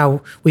even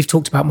now, we've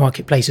talked about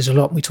marketplaces a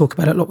lot. And we talk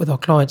about it a lot with our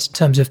clients in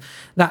terms of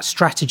that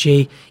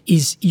strategy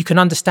is, you can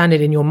understand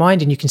it in your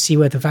mind and you can see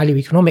where the value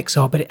economics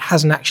are, but it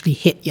hasn't actually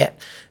hit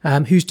yet.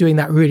 Who's doing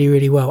that really,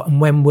 really well,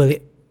 and when will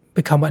it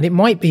become? And it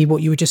might be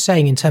what you were just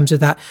saying in terms of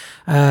that,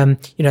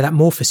 that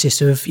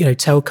morphosis of,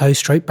 telco,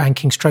 stroke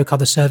banking, stroke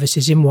other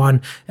services in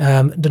one,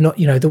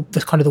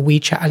 the kind of the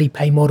WeChat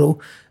Alipay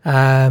model.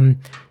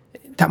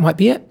 That might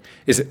be it.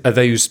 Are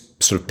those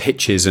sort of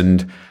pitches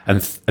and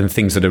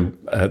things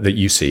that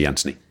you see,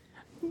 Anthony?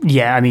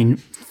 Yeah, I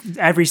mean,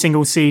 every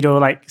single seed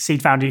or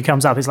seed founder who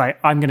comes up is like,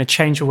 I'm going to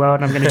change the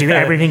world and I'm going to do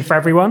everything for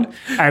everyone.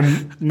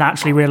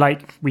 Naturally,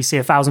 we see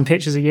 1,000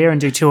 pitches a year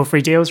and do 2 or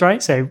 3 deals,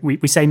 right? So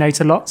we say no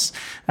to lots.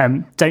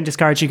 Don't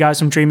discourage you guys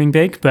from dreaming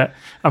big, but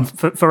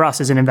for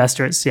us as an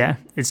investor,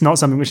 it's not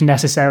something which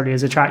necessarily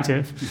is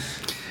attractive.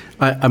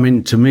 I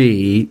mean, to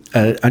me,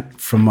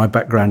 from my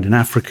background in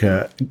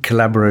Africa,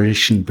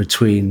 collaboration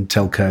between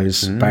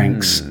telcos,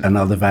 banks, and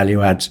other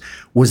value adds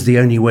was the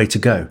only way to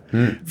go.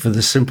 For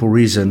the simple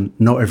reason,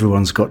 not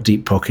everyone's got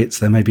deep pockets.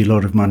 There may be a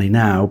lot of money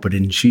now, but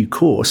in due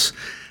course,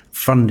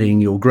 funding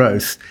your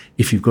growth,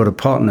 if you've got a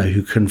partner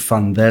who can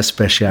fund their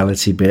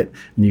speciality bit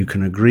and you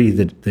can agree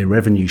that the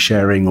revenue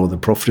sharing or the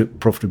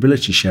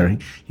profitability sharing,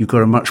 you've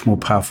got a much more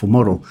powerful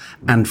model.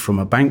 And from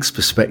a bank's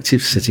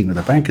perspective, sitting with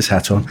a banker's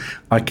hat on,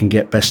 I can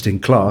get best in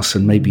class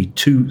and maybe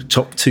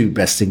top two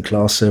best in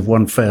class. So if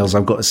one fails,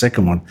 I've got a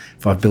second one.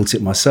 If I've built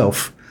it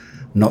myself,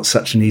 not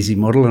such an easy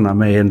model, and I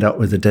may end up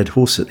with a dead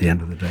horse at the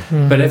end of the day.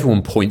 But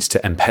everyone points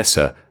to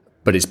M-Pesa,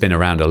 but it's been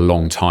around a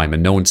long time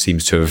and no one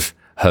seems to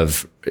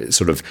have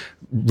sort of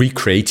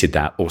recreated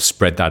that or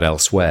spread that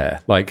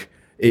elsewhere. Like,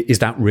 is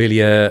that really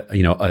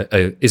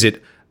is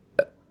it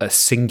a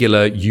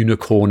singular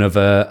unicorn of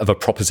a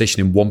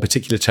proposition in one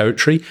particular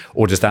territory,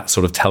 or does that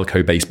sort of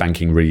telco-based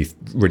banking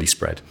really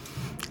spread?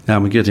 Now,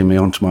 you're getting me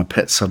onto my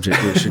pet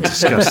subject, which we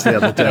discussed the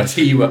other day. I'll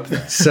tee you up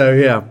there.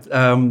 So,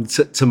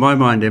 to my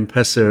mind,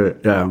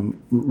 M-Pesa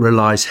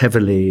relies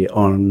heavily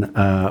on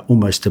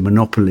almost a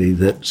monopoly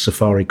that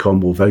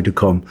Safaricom or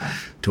Vodacom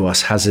to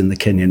us has in the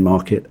Kenyan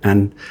market.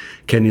 And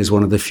Kenya is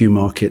one of the few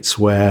markets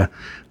where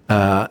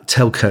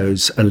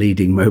telcos are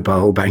leading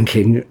mobile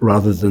banking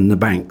rather than the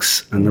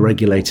banks. And the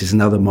regulators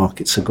in other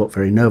markets have got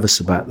very nervous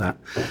about that.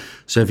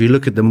 So if you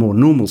look at the more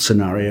normal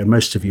scenario,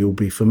 most of you will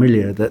be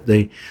familiar that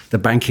the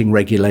banking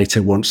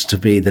regulator wants to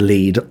be the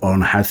lead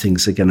on how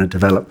things are going to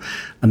develop.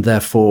 And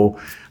therefore,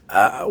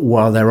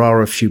 while there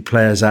are a few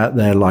players out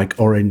there like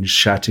Orange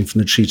shouting from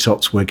the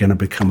treetops, we're going to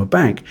become a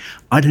bank,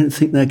 I don't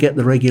think they'll get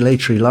the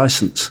regulatory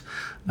license.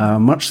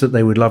 Much that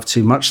they would love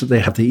to, much that they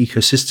have the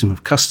ecosystem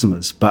of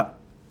customers, but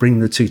bring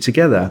the two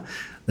together.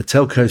 The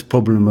telco's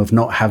problem of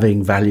not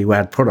having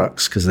value-add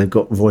products because they've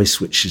got voice,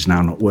 which is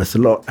now not worth a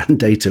lot, and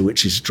data,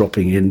 which is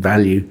dropping in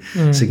value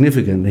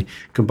significantly.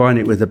 Combine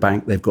it with the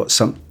bank, they've got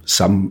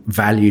some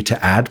value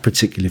to add,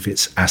 particularly if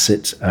it's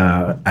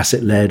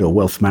asset-led or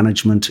wealth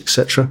management,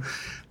 etc.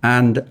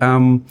 And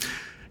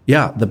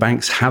the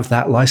banks have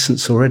that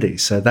license already.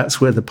 So that's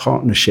where the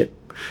partnership,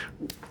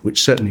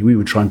 which certainly we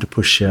were trying to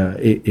push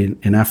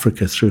in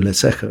Africa through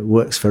Lesseca,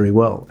 works very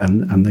well.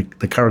 And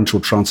the current or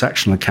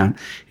transactional account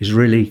is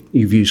really,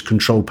 you've used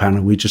control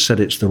panel. We just said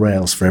it's the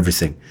rails for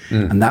everything.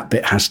 And that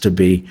bit has to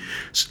be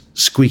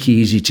squeaky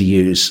easy to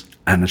use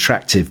and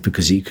attractive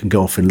because you can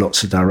go off in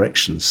lots of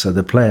directions. So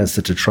the players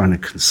that are trying to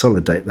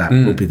consolidate that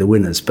will be the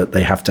winners, but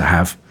they have to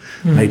have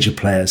major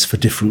players for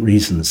different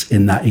reasons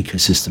in that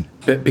ecosystem.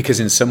 But because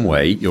in some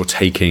way you're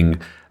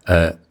taking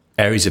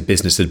areas of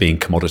business that are being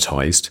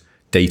commoditized,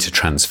 data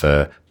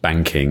transfer,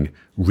 banking,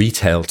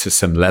 retail to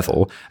some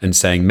level, and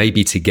saying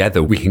maybe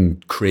together we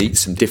can create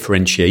some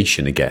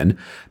differentiation again,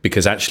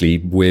 because actually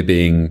we're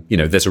being,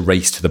 there's a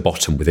race to the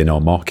bottom within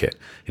our market.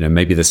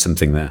 Maybe there's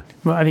something there.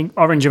 Well, I think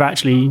Orange have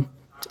actually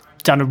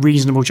done a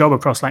reasonable job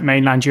across like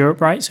mainland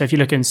Europe, right? So if you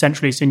look in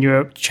Central Eastern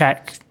Europe,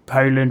 Czech,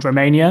 Poland,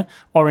 Romania,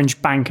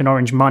 Orange Bank and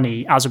Orange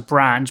Money as a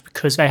brand,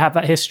 because they have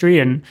that history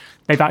and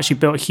they've actually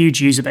built huge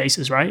user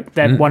bases, right?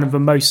 They're one of the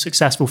most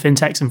successful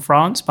fintechs in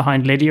France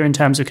behind Lydia in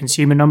terms of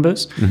consumer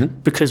numbers,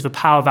 because of the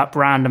power of that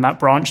brand and that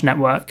branch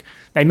network.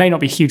 They may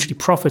not be hugely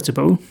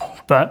profitable,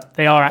 but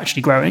they are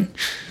actually growing.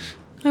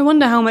 I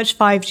wonder how much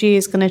 5G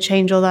is going to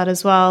change all that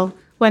as well.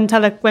 When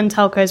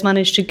telcos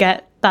manage to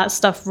get that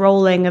stuff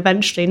rolling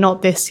eventually,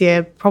 not this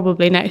year,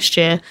 probably next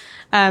year,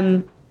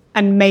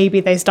 and maybe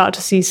they start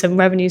to see some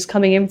revenues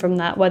coming in from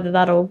that, whether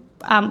that'll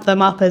amp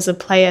them up as a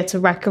player to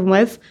reckon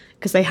with,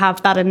 because they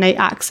have that innate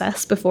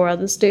access before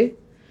others do.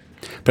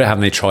 But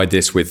haven't they tried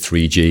this with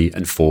 3G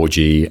and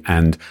 4G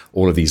and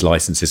all of these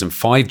licenses? And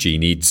 5G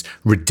needs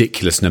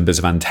ridiculous numbers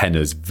of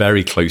antennas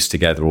very close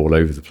together all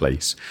over the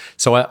place.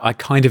 So I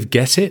kind of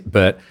get it,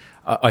 but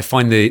I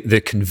find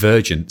the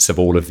convergence of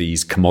all of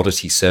these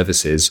commodity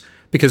services,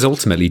 because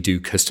ultimately, do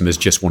customers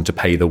just want to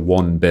pay the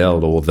one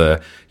bill or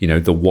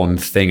the one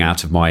thing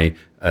out of my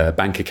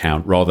bank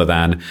account rather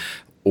than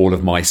all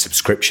of my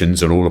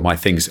subscriptions and all of my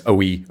things? Are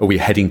we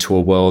heading to a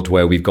world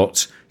where we've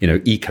got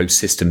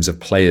ecosystems of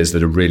players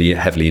that are really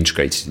heavily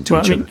integrated into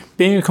each other?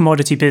 Being a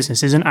commodity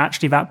business isn't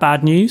actually that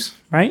bad news,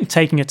 right?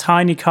 Taking a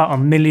tiny cut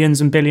on millions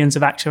and billions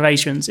of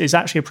activations is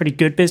actually a pretty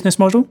good business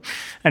model.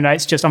 And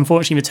it's just,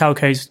 unfortunately, the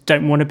telcos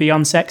don't want to be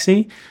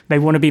unsexy. They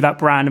want to be that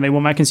brand and they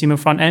want that consumer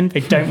front end.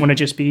 They don't want to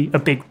just be a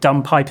big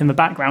dumb pipe in the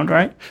background,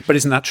 right? But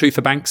isn't that true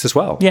for banks as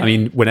well? Yeah. I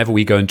mean, whenever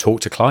we go and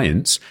talk to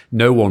clients,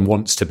 no one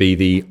wants to be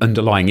the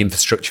underlying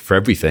infrastructure for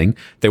everything.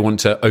 They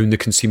want to own the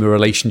consumer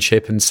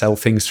relationship and sell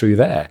things through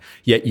there.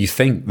 Yet you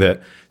think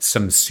that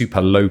some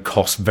super low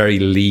cost, very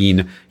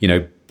lean,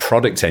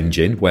 product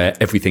engine where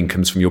everything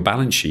comes from your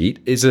balance sheet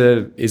is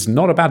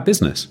not a bad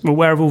business. Well,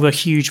 where have all the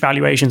huge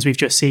valuations we've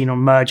just seen on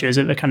mergers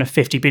at the kind of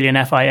 50 billion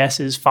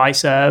FISs,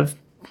 Fiserv,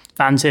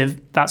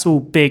 Vantiv, that's all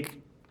big,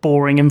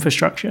 boring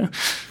infrastructure.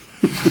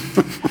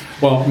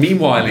 Well,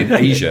 meanwhile, in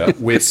Asia,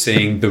 we're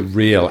seeing the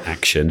real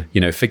action.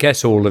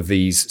 Forget all of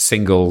these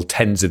single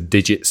tens of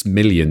digits,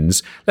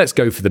 millions. Let's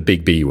go for the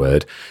big B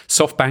word.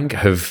 SoftBank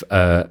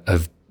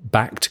have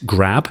backed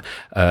Grab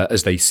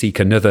as they seek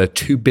another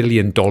 $2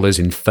 billion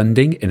in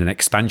funding in an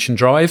expansion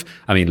drive.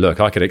 I mean, look,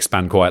 I could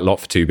expand quite a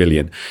lot for $2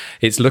 billion.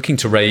 It's looking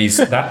to raise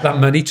that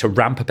money to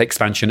ramp up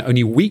expansion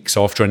only weeks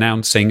after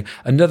announcing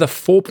another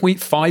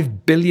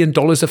 $4.5 billion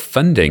of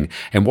funding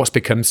in what's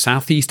become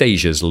Southeast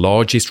Asia's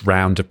largest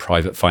round of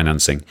private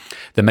financing.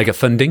 The mega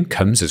funding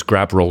comes as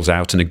Grab rolls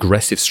out an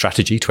aggressive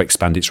strategy to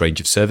expand its range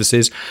of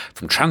services,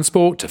 from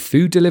transport to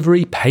food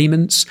delivery,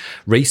 payments,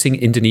 racing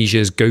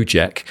Indonesia's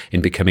Gojek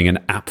in becoming an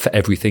app for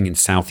everything in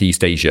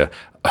Southeast Asia,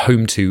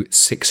 home to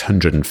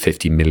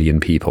 650 million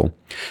people.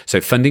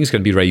 So funding is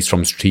going to be raised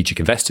from strategic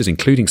investors,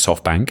 including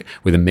SoftBank,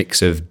 with a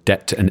mix of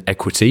debt and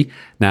equity.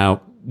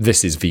 Now,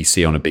 this is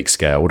VC on a big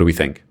scale. What do we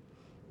think?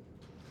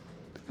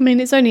 I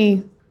mean, it's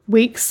only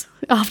weeks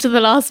after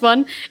the last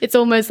one. It's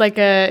almost like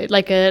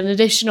an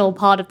additional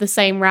part of the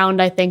same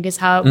round, I think, is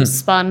how it was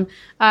spun.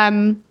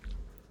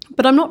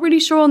 But I'm not really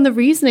sure on the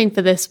reasoning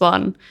for this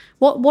one.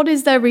 What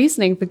is their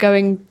reasoning for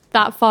going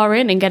that far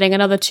in and getting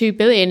another 2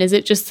 billion? Is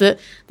it just that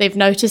they've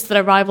noticed that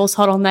a rival's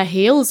hot on their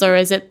heels, or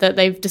is it that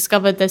they've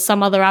discovered there's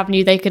some other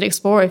avenue they could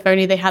explore if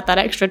only they had that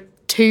extra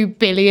 2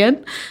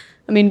 billion?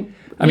 I mean,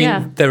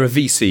 there are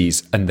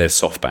VCs and there's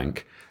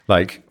SoftBank.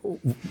 Like,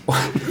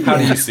 how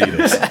do you see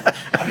this?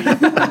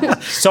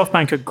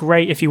 SoftBank are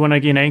great if you want to,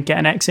 get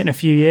an exit in a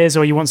few years,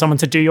 or you want someone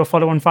to do your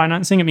follow-on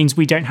financing. It means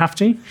we don't have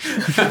to.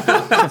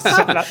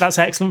 That's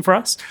excellent for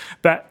us.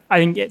 But I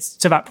think it's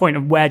to that point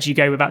of where do you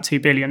go with that 2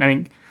 billion? I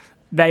think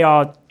they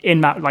are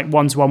in that like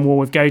one-to-one war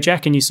with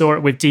Gojek, and you saw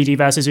it with Didi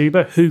versus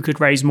Uber. Who could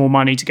raise more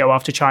money to go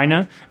after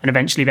China? And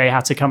eventually they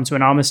had to come to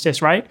an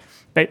armistice, right?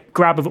 But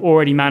Grab have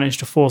already managed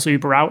to force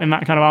Uber out in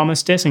that kind of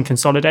armistice and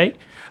consolidate.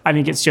 I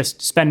think it's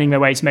just spending their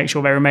way to make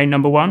sure they remain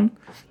number one.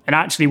 And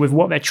actually, with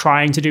what they're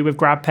trying to do with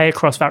GrabPay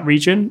across that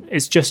region,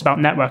 it's just about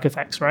network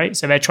effects, right?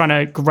 So they're trying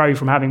to grow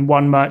from having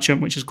one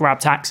merchant, which is Grab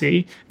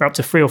Taxi, for up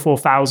to 3,000 or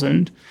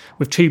 4,000.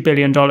 With $2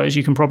 billion,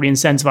 you can probably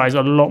incentivize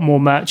a lot more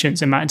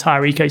merchants in that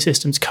entire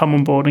ecosystem to come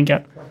on board and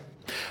get.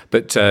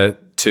 But to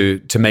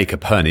to make a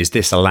pun, is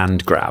this a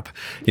land grab?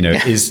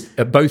 Is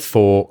both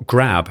for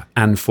Grab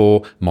and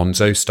for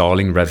Monzo,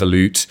 Starling,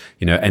 Revolut,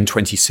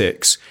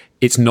 N26.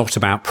 It's not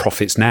about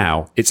profits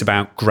now. It's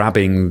about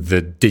grabbing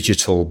the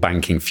digital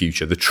banking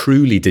future, the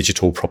truly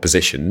digital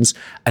propositions.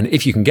 And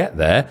if you can get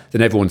there,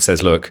 then everyone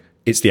says, look,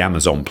 it's the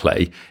Amazon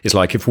play. It's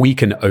like, if we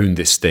can own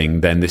this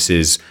thing, then this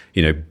is,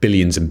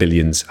 billions and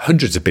billions,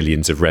 hundreds of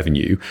billions of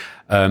revenue.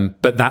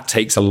 But that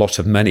takes a lot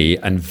of money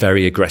and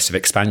very aggressive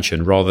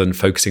expansion rather than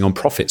focusing on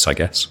profits, I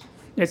guess.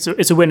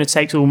 It's a winner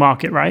takes all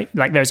market, right?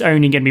 Like, there's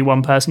only going to be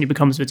one person who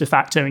becomes the de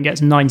facto and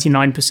gets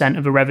 99%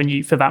 of the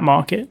revenue for that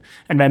market,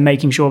 and they're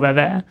making sure they're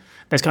there.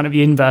 There's kind of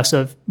the inverse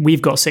of,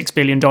 we've got $6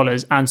 billion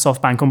and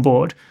SoftBank on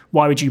board.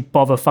 Why would you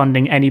bother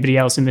funding anybody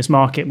else in this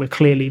market? We're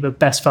clearly the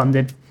best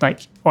funded,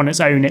 like, on its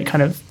own, it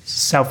kind of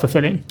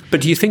self-fulfilling.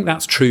 But do you think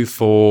that's true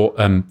for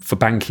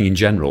banking in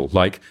general?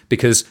 Like,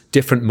 because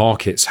different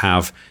markets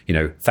have,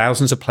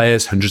 thousands of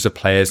players, hundreds of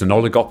players, an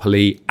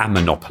oligopoly and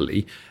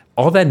monopoly.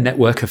 Are there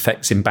network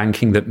effects in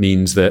banking that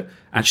means that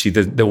actually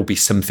there will be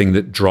something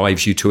that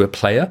drives you to a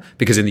player?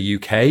 Because in the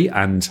UK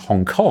and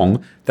Hong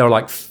Kong, there are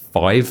like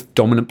 5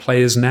 dominant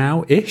players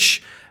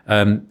now-ish.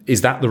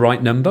 Is that the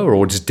right number,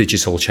 or does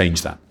digital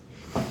change that?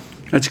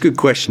 That's a good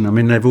question. I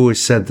mean, they've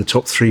always said the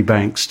top 3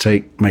 banks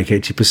make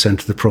 80%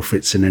 of the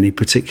profits in any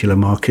particular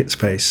market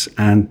space.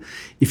 And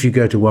if you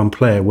go to one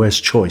player,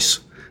 where's choice?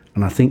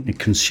 And I think the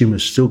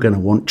consumer's still going to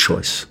want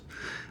choice.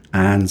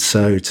 And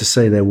so to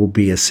say there will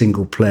be a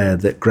single player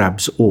that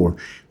grabs all,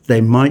 they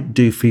might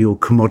do for your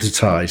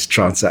commoditized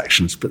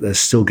transactions, but there's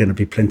still going to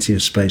be plenty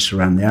of space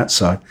around the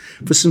outside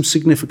for some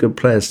significant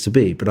players to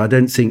be. But I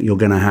don't think you're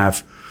going to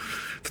have,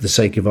 for the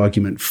sake of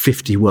argument,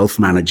 50 wealth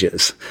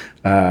managers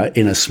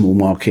in a small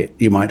market.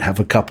 You might have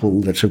a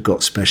couple that have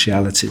got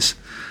specialities.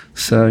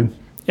 So,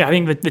 yeah, I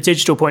think the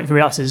digital point for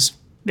us is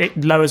it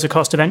lowers the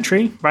cost of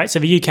entry, right? So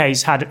the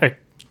UK's had a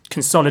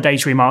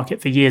consolidatory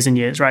market for years and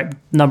years, right?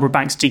 Number of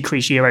banks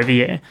decreased year over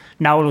year.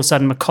 Now all of a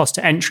sudden the cost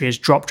to entry has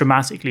dropped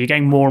dramatically. You're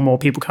getting more and more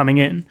people coming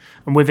in.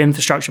 And with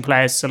infrastructure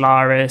players,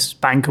 Solaris,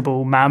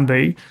 Bankable,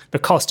 Mambu, the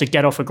cost to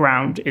get off the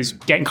ground is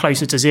getting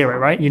closer to zero,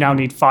 right? You now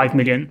need 5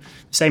 million.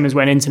 Same as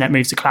when internet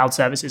moves to cloud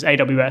services,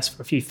 AWS,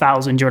 for a few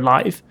thousand, you're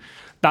live.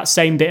 That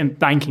same bit in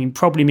banking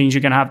probably means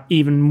you're going to have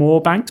even more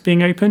banks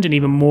being opened and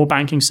even more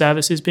banking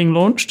services being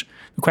launched.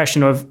 The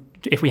question of,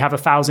 if we have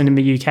 1,000 in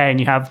the UK and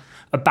you have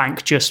a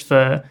bank just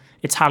for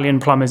Italian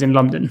plumbers in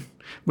London,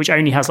 which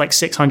only has like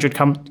 600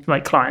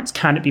 clients,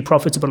 can it be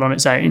profitable on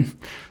its own?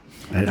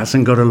 It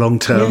hasn't got a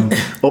long-term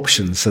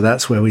option. So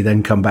that's where we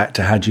then come back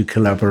to, how do you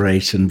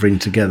collaborate and bring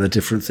together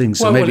different things?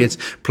 So maybe it's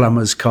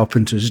plumbers,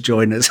 carpenters,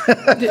 joiners.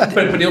 but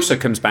it also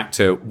comes back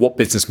to, what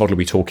business model are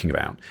we talking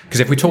about?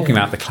 Because if we're talking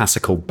about the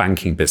classical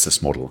banking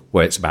business model,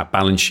 where it's about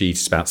balance sheet,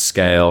 it's about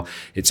scale,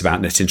 it's about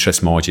net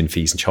interest margin,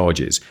 fees and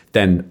charges,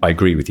 then I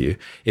agree with you.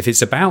 If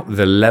it's about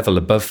the level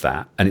above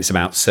that, and it's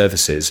about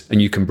services, and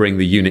you can bring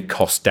the unit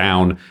cost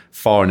down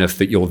far enough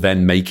that you're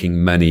then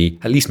making money,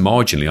 at least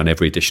marginally, on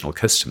every additional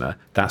customer,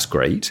 that's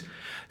great.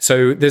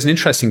 So there's an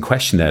interesting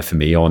question there for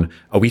me on,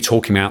 are we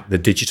talking about the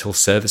digital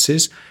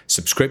services,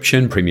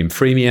 subscription, premium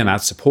freemium,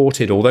 ad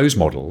supported, all those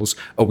models?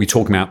 Are we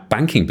talking about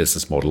banking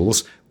business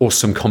models, or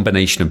some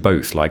combination of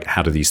both? Like,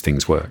 how do these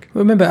things work?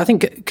 Remember, I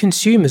think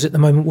consumers at the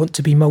moment want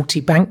to be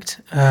multi-banked,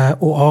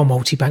 or are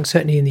multi-banked,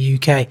 certainly in the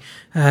UK.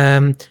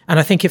 And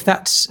I think if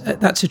that's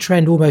a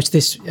trend, almost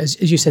this,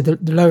 as you said,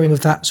 the lowering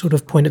of that sort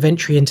of point of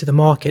entry into the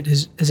market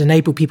has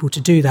enabled people to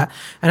do that.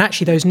 And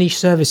actually those niche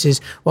services,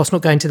 whilst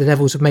not going to the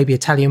levels of maybe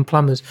Italian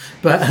plumbers,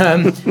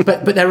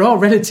 but there are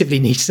relatively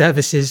niche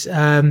services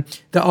that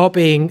are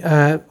being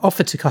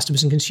offered to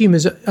customers, and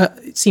consumers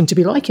seem to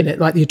be liking it.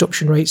 Like the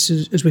adoption rates,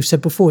 as we've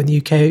said before, in the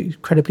UK, are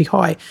incredibly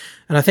high.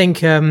 And I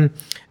think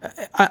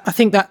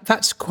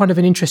that's kind of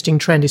an interesting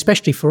trend,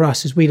 especially for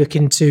us as we look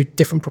into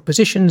different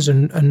propositions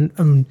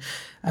and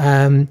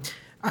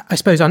I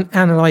suppose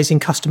analysing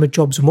customer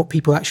jobs and what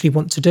people actually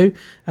want to do.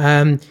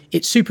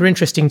 It's super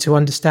interesting to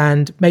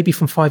understand, maybe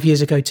from 5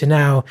 years ago to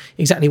now,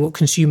 exactly what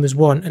consumers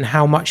want and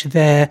how much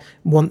their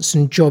wants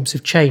and jobs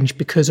have changed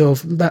because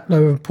of that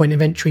lower point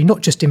of entry,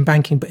 not just in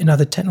banking, but in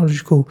other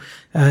technological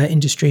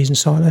industries and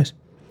silos.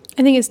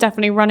 I think it's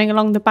definitely running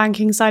along the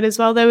banking side as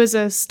well. There was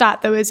a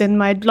stat that was in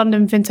my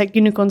London FinTech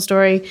Unicorn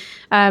story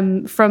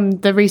from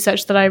the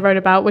research that I wrote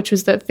about, which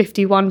was that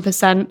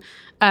 51%,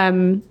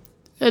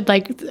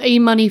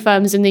 e-money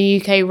firms in the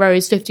UK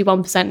rose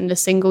 51% in a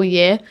single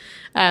year.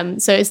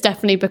 So it's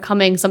definitely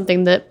becoming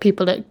something that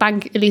people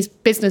at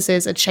least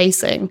businesses are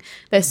chasing.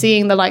 They're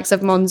seeing the likes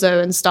of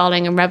Monzo and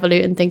Starling and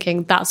Revolut and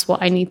thinking, that's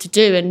what I need to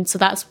do. And so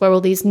that's where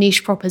all these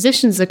niche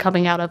propositions are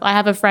coming out of. I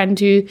have a friend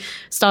who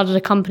started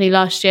a company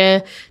last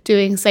year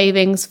doing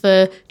savings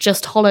for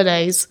just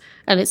holidays.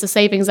 And it's a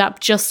savings app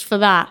just for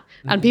that.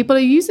 Mm-hmm. And people are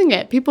using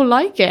it. People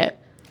like it.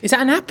 Is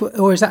that an app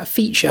or is that a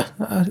feature?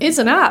 It's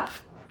an app.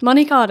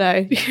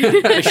 Moneycardo.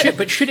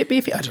 but should it be?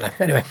 I don't know.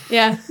 Anyway.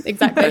 Yeah,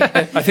 exactly.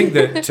 I think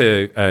that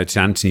to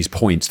Anthony's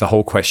point, the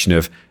whole question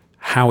of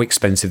how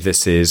expensive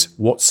this is,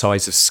 what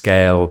size of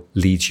scale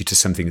leads you to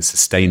something that's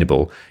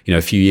sustainable. You know,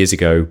 a few years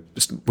ago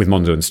with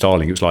Monzo and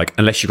Starling, it was like,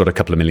 unless you've got a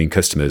couple of million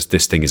customers,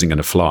 this thing isn't going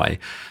to fly.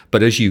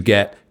 But as you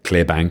get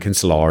ClearBank and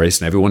Solaris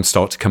and everyone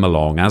start to come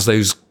along, as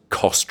those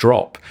costs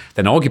drop,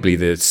 then arguably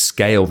the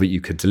scale that you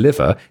could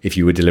deliver, if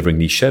you were delivering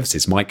niche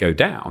services, might go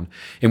down.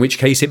 In which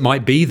case, it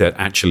might be that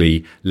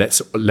actually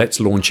let's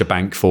launch a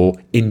bank for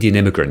Indian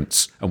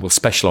immigrants, and we'll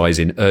specialize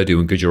in Urdu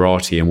and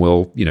Gujarati, and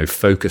we'll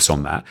focus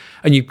on that.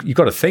 And you've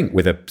got to think,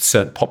 with a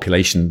certain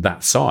population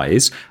that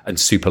size and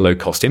super low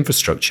cost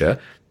infrastructure,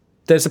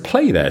 there's a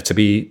play there to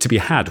be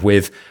had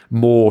with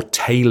more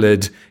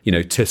tailored,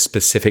 to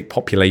specific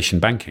population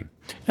banking.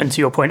 And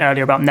to your point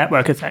earlier about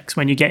network effects,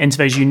 when you get into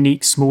those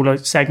unique smaller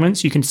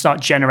segments, you can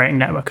start generating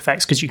network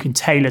effects because you can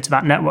tailor to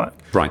that network.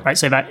 Right.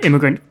 So that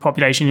immigrant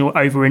population, you'll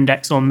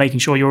over-index on making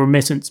sure your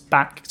remittance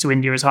back to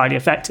India is highly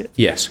effective.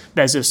 Yes.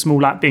 There's a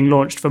small app being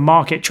launched for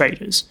market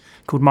traders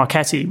called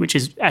Marketti, which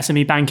is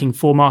SME banking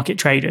for market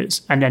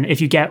traders. And then if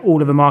you get all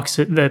of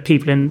the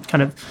people in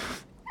kind of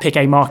pick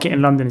a market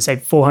in London and say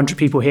 400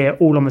 people here,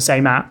 all on the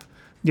same app,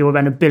 your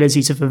then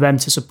ability for them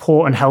to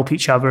support and help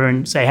each other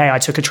and say, hey, I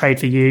took a trade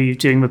for you, you're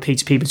doing the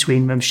P2P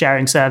between them,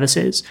 sharing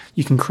services.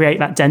 You can create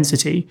that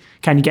density.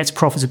 Can you get to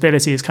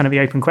profitability is kind of the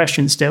open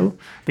question still,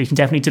 but you can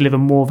definitely deliver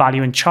more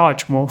value and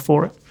charge more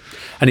for it.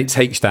 And it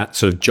takes that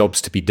sort of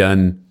jobs to be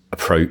done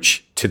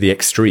approach to the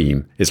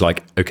extreme. It's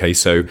like, okay,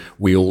 so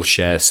we all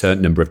share a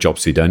certain number of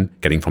jobs to be done,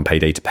 getting from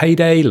payday to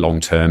payday,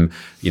 long-term,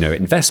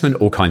 investment,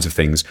 all kinds of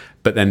things.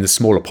 But then the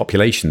smaller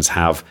populations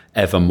have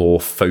ever more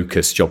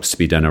focused jobs to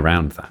be done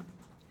around that.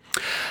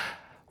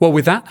 Well,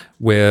 with that,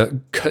 we're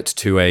cut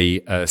to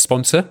a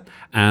sponsor,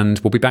 and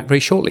we'll be back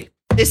very shortly.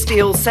 This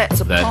deal sets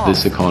apart that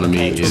this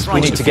economy is. We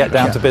need to get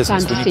down to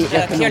business.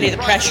 Clearly, the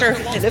pressure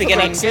is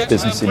beginning.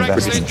 Business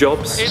investment.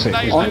 Jobs. Brexit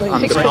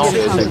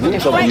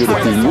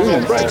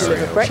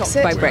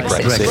by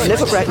Brexit.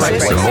 Live a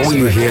Brexit. The more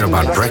you hear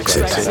about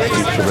Brexit,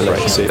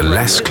 the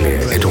less clear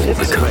it all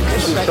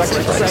becomes.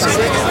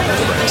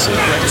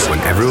 When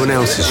everyone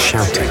else is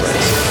shouting,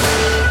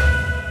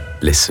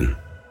 listen.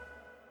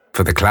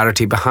 For the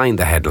clarity behind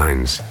the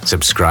headlines,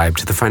 subscribe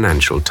to the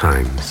Financial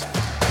Times.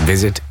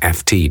 Visit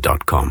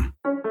ft.com.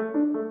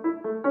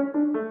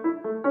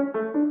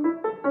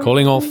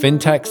 Calling all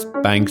fintechs,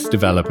 banks,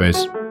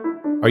 developers.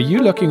 Are you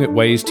looking at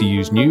ways to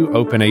use new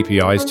open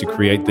APIs to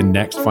create the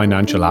next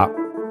financial app?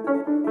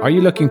 Are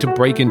you looking to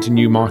break into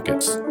new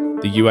markets,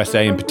 the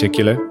USA in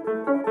particular?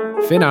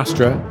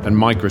 Finastra and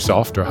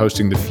Microsoft are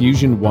hosting the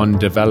Fusion One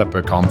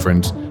Developer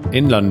Conference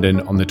in London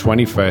on the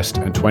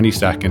 21st and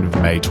 22nd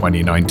of May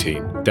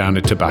 2019, down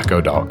at Tobacco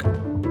Dock.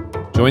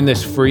 Join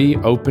this free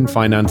Open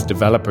Finance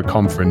Developer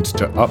Conference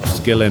to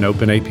upskill in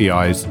open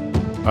APIs,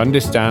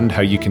 understand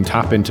how you can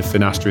tap into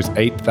Finastra's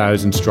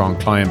 8,000-strong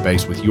client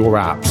base with your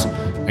apps,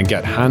 and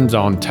get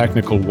hands-on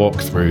technical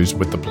walkthroughs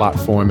with the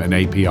platform and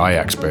API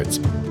experts.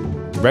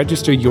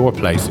 Register your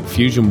place at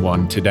Fusion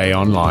One today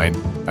online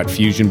at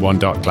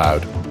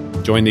fusionone.cloud.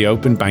 Join the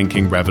open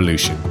banking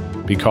revolution,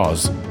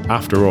 because,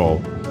 after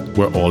all,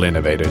 we're all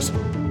innovators.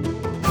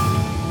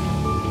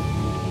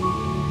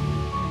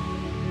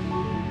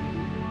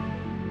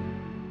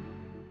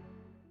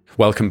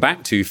 Welcome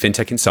back to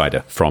FinTech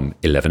Insider from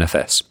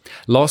 11FS.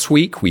 Last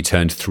week, we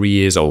turned 3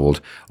 years old,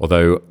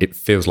 although it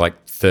feels like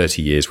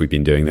 30 years we've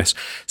been doing this.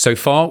 So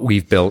far,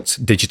 we've built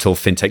digital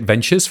fintech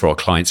ventures for our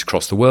clients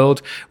across the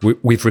world.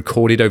 We've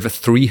recorded over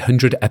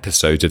 300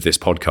 episodes of this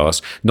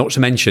podcast, not to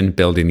mention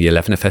building the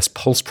 11FS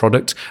Pulse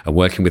product and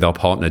working with our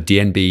partner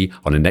DNB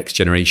on a next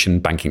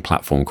generation banking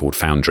platform called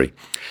Foundry.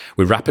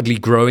 We're rapidly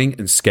growing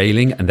and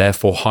scaling and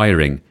therefore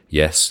hiring.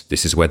 Yes,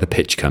 this is where the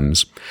pitch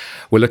comes.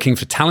 We're looking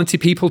for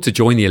talented people to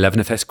join the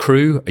 11FS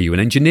crew. Are you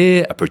an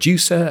engineer, a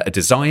producer, a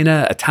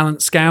designer, a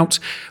talent scout?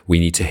 We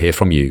need to hear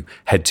from you.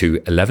 Head to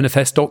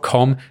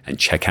 11fs.com and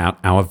check out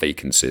our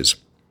vacancies.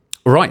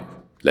 All right,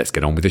 let's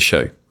get on with the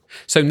show.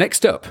 So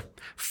next up,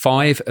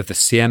 5 of the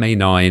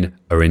CMA9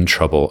 are in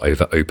trouble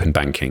over open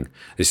banking.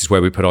 This is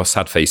where we put our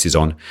sad faces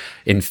on.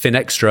 In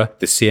FinExtra,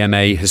 the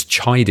CMA has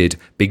chided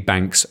big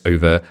banks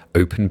over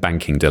open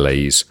banking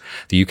delays.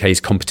 The UK's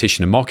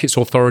Competition and Markets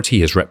Authority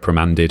has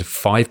reprimanded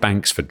 5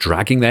 banks for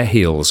dragging their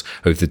heels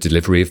over the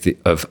delivery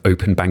of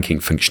open banking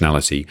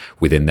functionality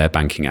within their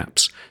banking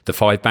apps. The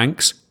 5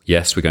 banks,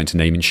 yes, we're going to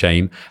name and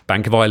shame,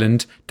 Bank of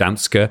Ireland,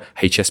 Danske,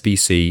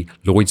 HSBC,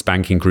 Lloyds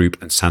Banking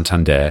Group and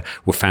Santander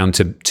were found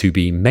to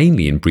be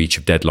mainly in breach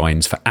of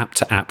deadlines for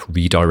app-to-app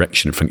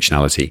redirection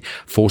functionality,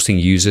 forcing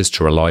users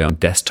to rely on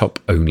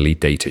desktop-only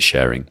data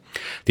sharing.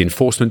 The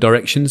enforcement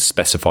directions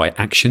specify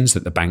actions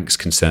that the banks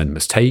concerned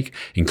must take,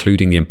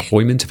 including the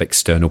employment of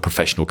external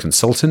professional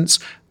consultants,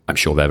 I'm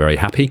sure they're very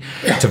happy,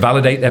 to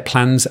validate their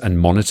plans and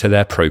monitor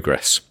their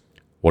progress.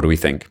 What do we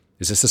think?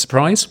 Is this a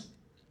surprise?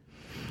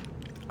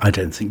 I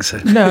don't think so.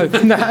 No,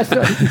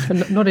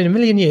 not in a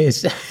million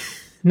years.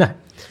 No.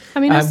 I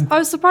mean, I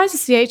was surprised to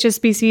see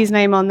HSBC's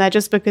name on there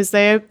just because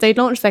they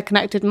launched their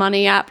Connected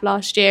Money app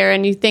last year,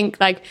 and you think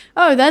like,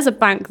 oh, there's a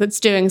bank that's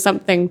doing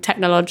something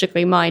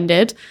technologically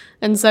minded.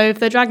 And so if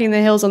they're dragging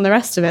their heels on the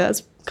rest of it,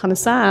 that's kind of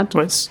sad.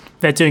 Well,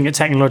 they're doing it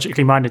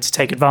technologically minded to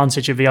take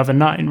advantage of the other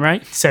 9,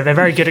 right? So they're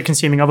very good at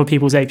consuming other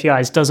people's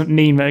APIs. Doesn't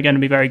mean they're going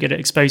to be very good at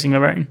exposing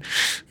their own.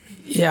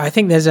 Yeah, I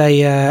think there's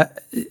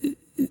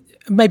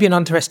maybe an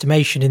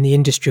underestimation in the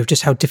industry of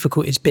just how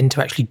difficult it's been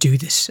to actually do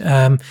this.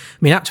 I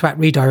mean, app-to-app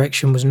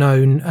redirection was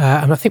known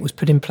and I think was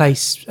put in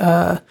place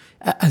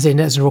as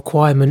a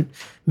requirement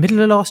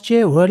middle of last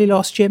year or early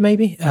last year,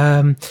 maybe.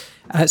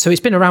 So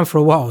it's been around for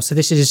a while. So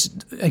this is,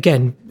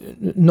 again,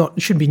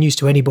 shouldn't be news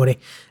to anybody.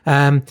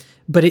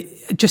 But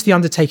just the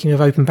undertaking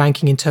of open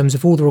banking in terms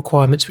of all the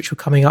requirements which were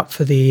coming up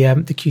for the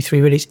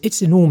Q3 release,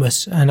 it's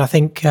enormous. And I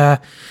think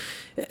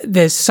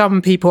there's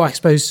some people, I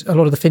suppose, a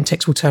lot of the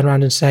fintechs will turn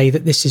around and say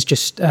that this is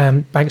just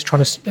banks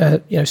trying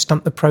to,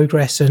 stunt the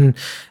progress and,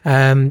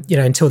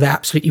 until they're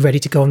absolutely ready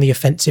to go on the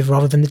offensive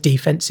rather than the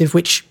defensive,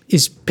 which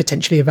is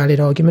potentially a valid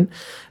argument.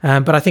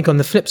 But I think on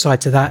the flip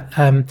side to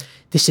that,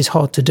 this is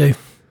hard to do.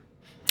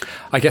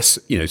 I guess,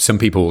 some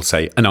people will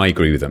say, and I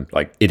agree with them,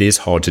 like it is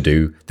hard to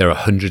do. There are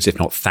hundreds, if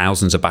not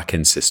thousands of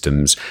back-end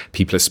systems.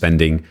 People are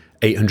spending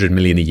 800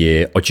 million a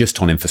year or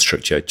just on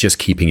infrastructure, just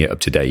keeping it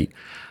up to date.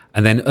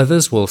 And then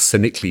others will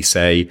cynically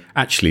say,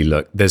 actually,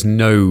 look, there's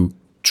no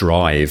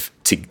drive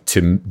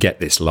to get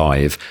this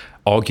live.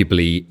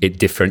 Arguably, it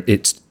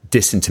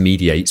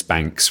disintermediates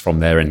banks from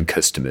their end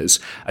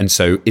customers, and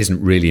so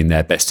isn't really in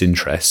their best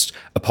interest,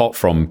 apart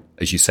from,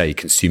 as you say,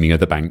 consuming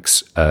other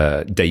banks'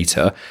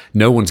 data.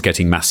 No one's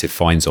getting massive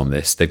fines on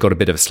this. They've got a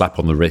bit of a slap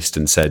on the wrist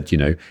and said,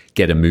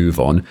 get a move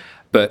on.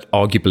 But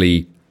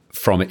arguably,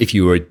 if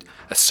you were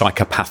a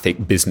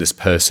psychopathic business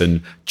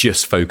person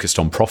just focused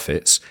on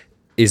profits,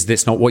 is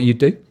this not what you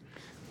do?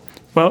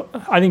 Well,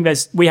 I think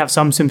we have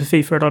some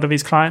sympathy for a lot of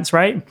these clients,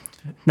 right?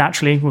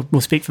 Naturally,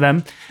 we'll speak for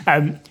them.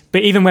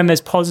 But even when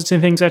there's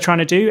positive things they're trying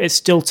to do, it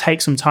still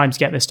takes some time to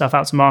get this stuff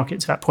out to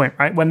market to that point,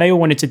 right? When they all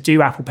wanted to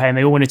do Apple Pay and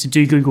they all wanted to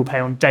do Google Pay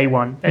on day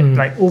one,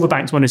 like all the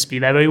banks wanted to be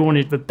there. They all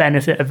wanted the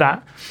benefit of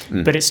that.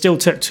 But it still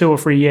took 2 or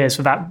 3 years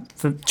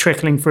for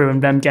trickling through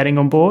and them getting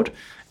on board.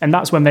 And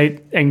that's when they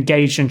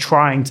engaged in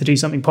trying to do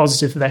something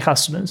positive for their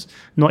customers,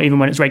 not even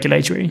when it's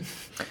regulatory.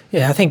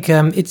 Yeah, I think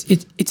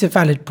it's a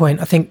valid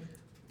point. I think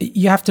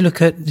you have to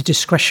look at the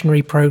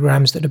discretionary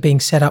programs that are being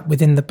set up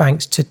within the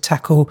banks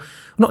to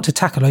not to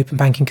tackle open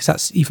banking, because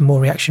that's even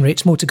more reactionary.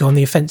 It's more to go on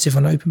the offensive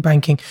on open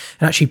banking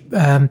and actually,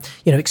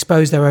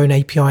 expose their own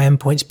API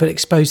endpoints, but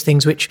expose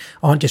things which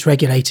aren't just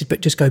regulated,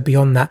 but just go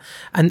beyond that.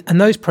 And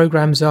those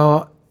programs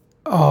are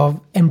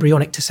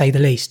embryonic, to say the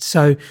least.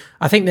 So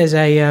I think there's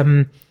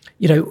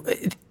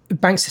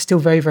banks are still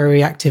very, very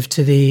reactive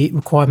to the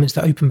requirements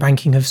that open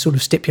banking have sort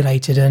of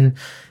stipulated. And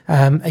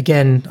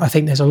again, I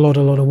think there's a lot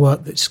of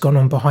work that's gone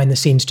on behind the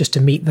scenes just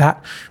to meet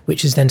that,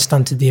 which has then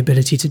stunted the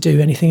ability to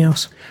do anything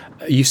else.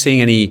 Are you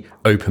seeing any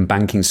open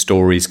banking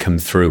stories come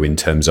through in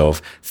terms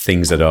of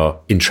things that are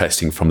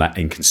interesting from that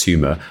end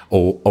consumer?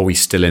 Or are we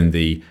still in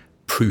the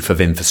proof of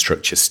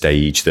infrastructure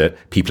stage that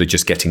people are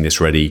just getting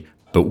this ready,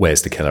 but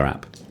where's the killer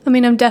app? I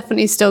mean, I'm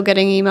definitely still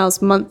getting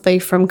emails monthly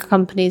from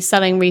companies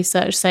selling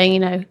research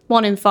saying,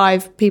 1 in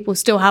 5 people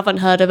still haven't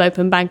heard of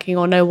open banking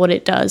or know what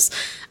it does.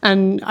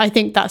 And I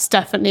think that's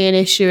definitely an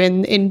issue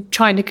in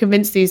trying to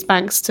convince these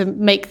banks to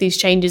make these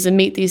changes and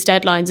meet these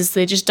deadlines, is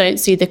they just don't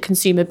see the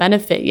consumer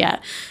benefit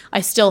yet.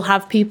 I still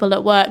have people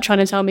at work trying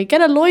to tell me,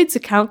 get a Lloyds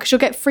account because you'll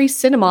get free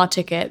cinema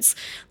tickets.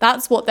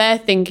 That's what they're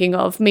thinking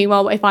of.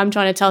 Meanwhile, if I'm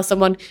trying to tell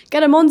someone,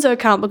 get a Monzo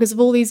account because of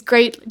all these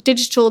great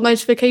digital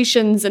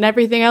notifications and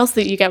everything else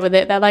that you get with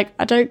it, they're like,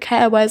 I don't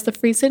care, where's the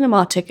free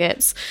cinema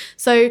tickets?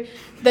 So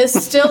there's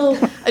still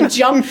a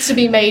jump to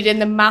be made in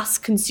the mass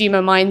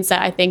consumer mindset,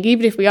 I think,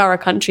 even if we are a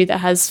country that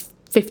has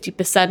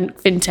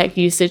 50% fintech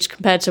usage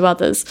compared to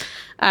others.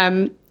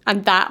 And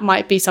that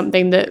might be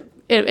something that,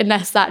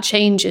 unless that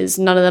changes,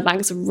 none of the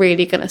banks are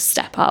really going to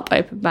step up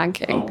open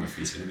banking.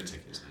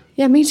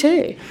 Yeah, me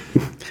too.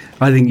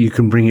 I think you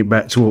can bring it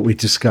back to what we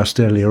discussed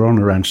earlier on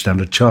around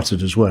Standard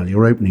Chartered as well.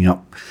 You're opening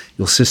up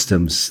your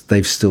systems.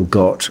 They've still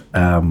got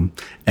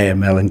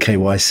AML and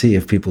KYC.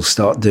 If people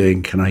start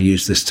doing, can I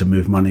use this to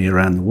move money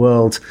around the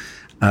world?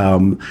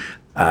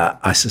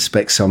 I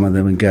suspect some of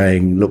them are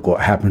going, look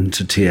what happened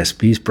to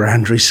TSB's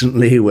brand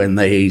recently when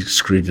they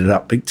screwed it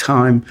up big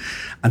time,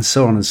 and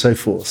so on and so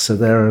forth. So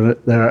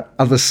there are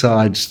other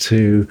sides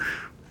to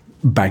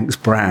banks'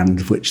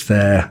 brand which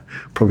they're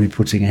probably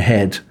putting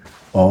ahead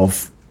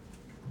of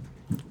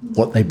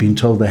what they've been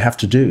told they have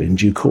to do in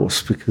due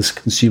course, because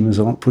consumers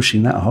aren't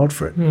pushing that hard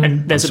for it.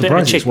 And there's I'm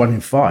surprised it's 1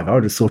 in 5. I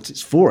would have thought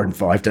it's 4 in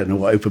 5. Don't know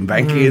what open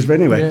banking is, but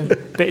anyway. Yeah.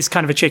 But it's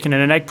kind of a chicken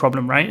and an egg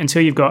problem, right?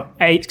 Until you've got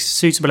 8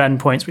 suitable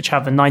endpoints which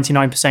have a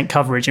 99%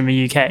 coverage in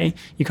the UK,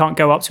 you can't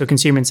go up to a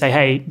consumer and say,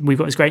 hey, we've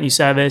got this great new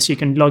service. You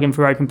can log in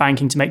for open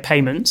banking to make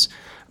payments.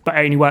 but it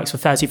only works for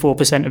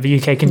 34% of the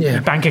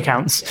UK bank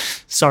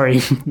accounts. Sorry,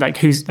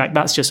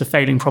 that's just a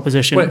failing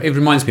proposition. Well, it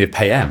reminds me of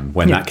PayM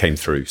when that came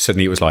through.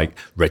 Suddenly it was like,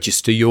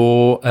 register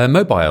your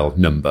mobile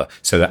number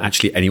so that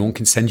actually anyone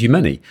can send you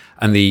money.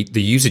 And the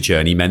user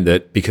journey meant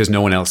that because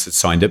no one else had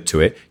signed up to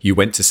it, you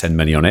went to send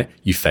money on it,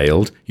 you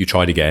failed, you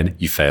tried again,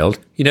 you failed,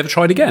 you never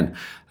tried again.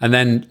 And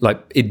then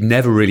it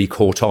never really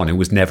caught on. It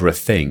was never a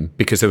thing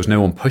because there was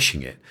no one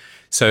pushing it.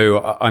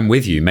 So I'm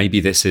with you. Maybe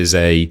this is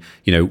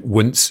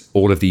once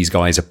all of these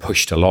guys are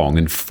pushed along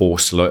and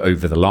forced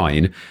over the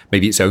line,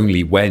 maybe it's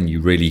only when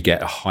you really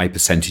get a high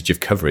percentage of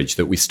coverage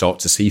that we start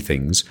to see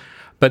things.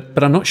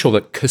 But I'm not sure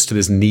that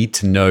customers need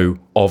to know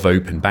of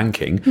open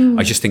banking.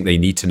 I just think they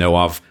need to know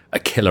of a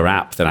killer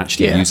app that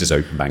actually uses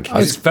open banking.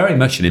 It's very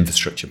much an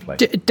infrastructure play.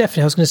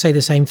 Definitely. I was going to say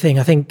the same thing.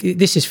 I think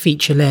this is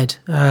feature-led.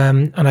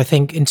 And I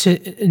think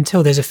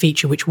until there's a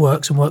feature which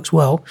works and works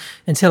well,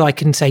 until I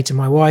can say to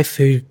my wife,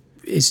 who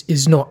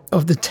is not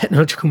of the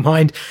technological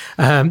mind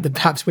that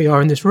perhaps we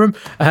are in this room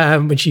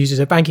when she uses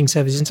her banking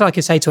services, until I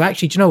can say to her,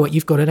 actually, do you know what,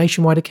 you've got a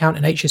Nationwide account,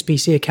 an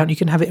HSBC account, you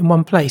can have it in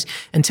one place.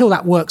 Until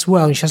that works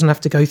well and she doesn't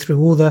have to go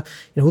through all the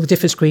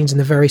different screens and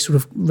the very sort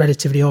of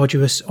relatively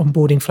arduous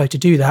onboarding flow to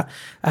do that,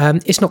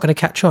 it's not going to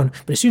catch on.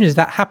 But as soon as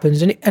that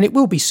happens, and it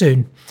will be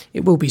soon,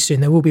 there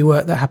will be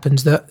work that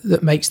happens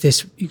that makes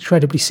this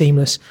incredibly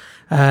seamless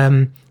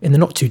in the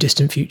not too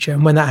distant future.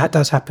 And when that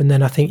does happen,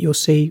 then I think we'll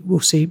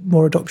see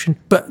more adoption.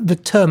 But the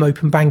term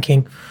open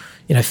banking,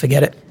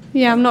 forget it.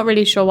 Yeah, I'm not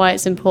really sure why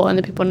it's important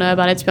that people know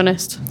about it, to be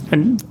honest.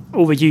 And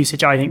all the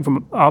usage, I think,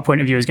 from our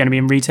point of view, is going to be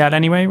in retail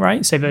anyway,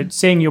 right? So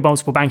seeing your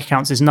multiple bank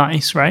accounts is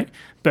nice, right?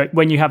 But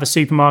when you have a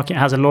supermarket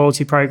has a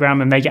loyalty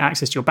program and they get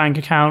access to your bank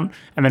account,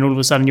 and then all of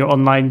a sudden you're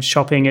online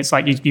shopping, it's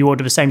like you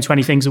order the same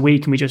 20 things a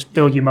week and we just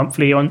bill you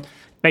monthly on.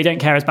 They don't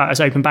care about us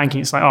open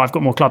banking. It's like, I've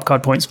got more club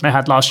card points than I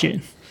had last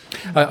year.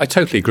 I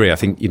totally agree. I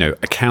think,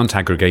 account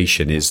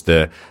aggregation is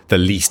the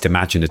least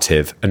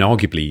imaginative, and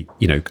arguably,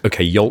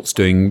 Yolt's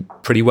doing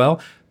pretty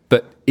well,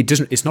 but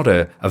it's not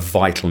a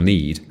vital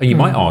need. And you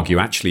might argue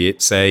actually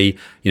it's a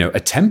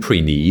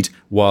temporary need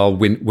while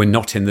we're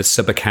not in the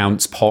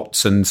sub-accounts,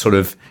 pots and sort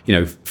of,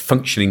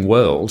 functioning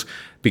world,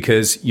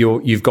 because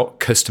you've got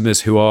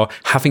customers who are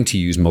having to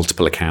use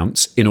multiple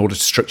accounts in order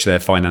to structure their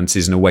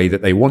finances in a way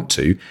that they want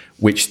to,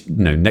 which,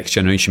 next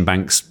generation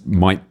banks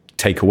might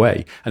take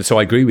away. And so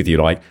I agree with you,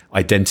 like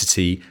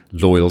identity,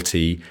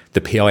 loyalty,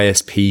 the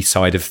PISP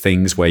side of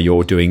things where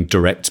you're doing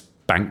direct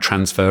bank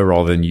transfer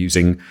rather than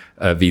using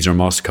Visa and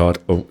MasterCard.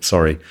 Oh,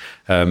 sorry.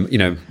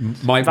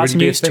 Might That's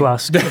really news to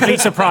us.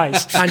 Complete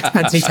surprise.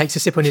 Anthony takes a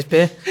sip on his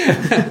beer.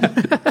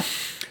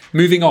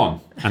 Moving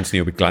on, Anthony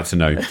will be glad to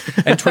know.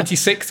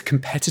 N26,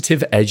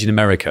 competitive edge in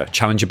America.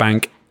 Challenger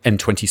Bank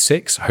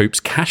N26 hopes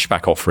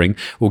cashback offering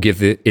will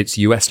give its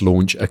US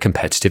launch a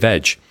competitive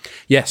edge.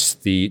 Yes,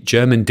 the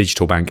German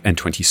digital bank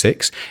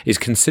N26 is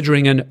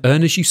considering an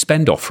earn as you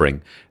spend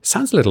offering.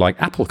 Sounds a little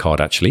like Apple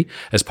Card, actually,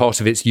 as part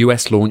of its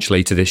US launch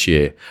later this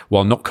year.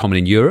 While not common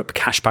in Europe,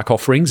 cashback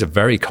offerings are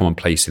very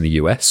commonplace in the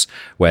US,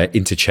 where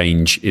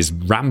interchange is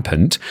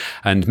rampant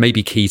and may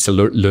be key to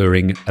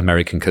luring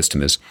American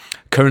customers.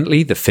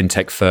 Currently, the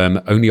fintech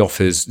firm only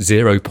offers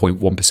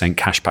 0.1%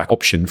 cashback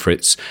option for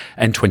its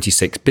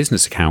N26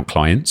 business account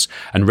clients,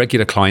 and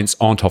regular clients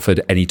aren't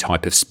offered any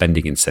type of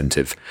spending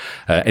incentive.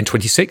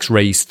 N26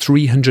 raised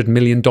 $300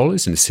 million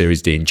in a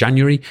Series D in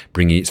January,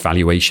 bringing its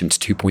valuation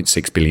to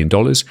 $2.6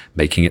 billion,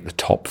 making it the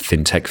top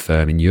fintech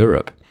firm in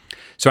Europe.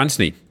 So,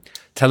 Anthony,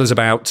 tell us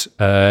about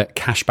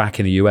cashback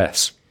in the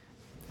US.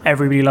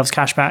 Everybody loves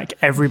cashback.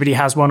 Everybody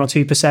has 1 or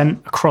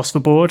 2% across the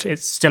board.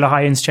 It's still a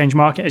high interchange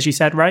market, as you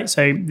said, right?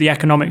 So the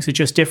economics are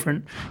just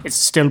different. It's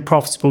still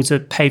profitable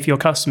to pay for your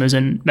customers,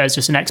 and there's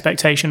just an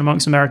expectation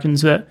amongst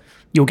Americans that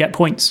you'll get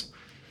points.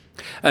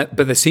 But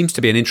there seems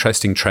to be an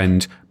interesting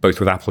trend both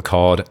with Apple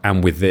Card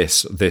and with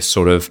this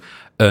sort of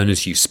earn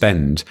as you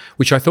spend,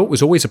 which I thought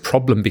was always a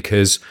problem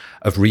because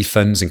of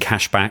refunds and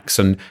cashbacks,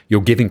 and you're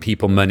giving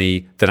people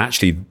money that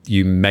actually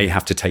you may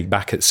have to take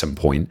back at some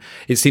point.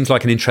 It seems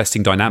like an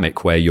interesting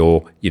dynamic where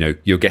you're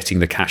getting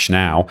the cash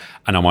now,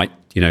 and I might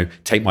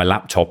take my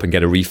laptop and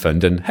get a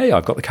refund, and hey,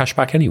 I've got the cash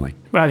back anyway.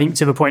 Well, I think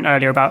to the point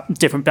earlier about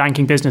different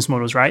banking business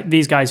models, right?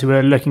 These guys who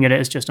are looking at it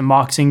as just a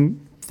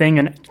marketing thing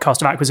and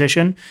cost of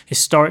acquisition.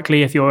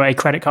 Historically, if you're a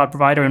credit card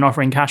provider and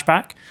offering cash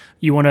back,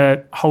 you want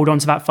to hold on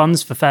to that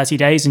funds for 30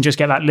 days and just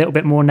get that little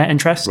bit more net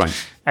interest.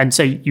 Right. And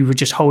so you would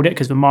just hold it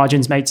because the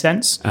margins made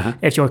sense. Uh-huh.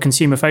 If you're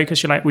consumer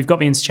focused, you're like, we've got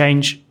the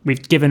interchange,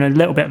 we've given a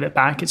little bit of it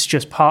back. It's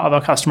just part of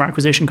our customer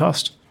acquisition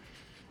cost.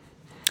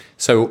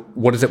 So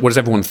what does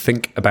everyone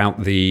think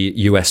about the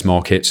US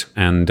market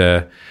and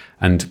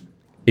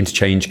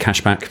interchange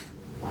cashback?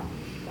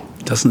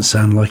 Doesn't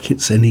sound like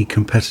it's any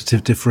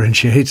competitive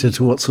differentiator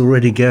to what's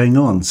already going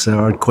on.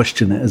 So I'd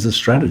question it as a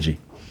strategy.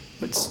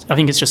 I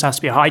think it just has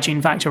to be a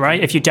hygiene factor,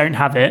 right? If you don't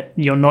have it,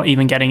 you're not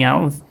even getting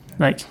out of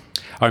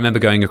I remember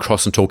going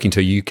across and talking to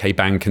a UK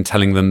bank and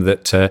telling them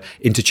that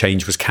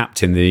interchange was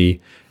capped in the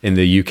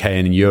UK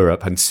and in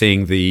Europe, and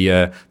seeing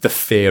the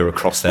fear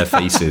across their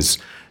faces.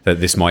 that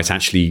this might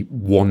actually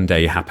one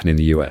day happen in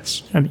the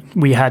US? I mean,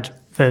 we had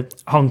for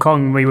Hong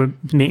Kong, we were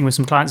meeting with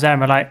some clients there,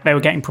 and they were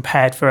getting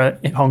prepared for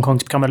Hong Kong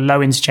to become a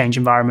low interchange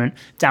environment,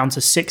 down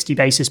to 60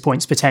 basis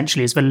points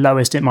potentially is the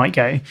lowest it might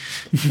go.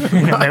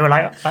 They were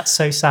like, "That's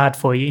so sad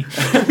for you."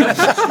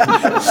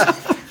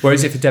 Where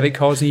is it for debit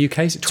cards in the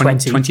UK? Is it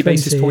 20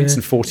 basis points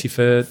and 40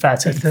 for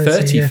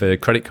 30 for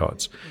credit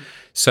cards?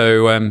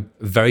 So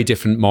very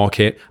different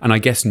market, and I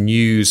guess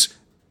news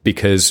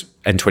because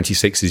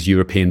N26 is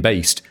European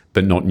based,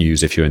 but not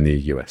news if you're in the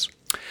US.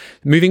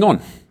 Moving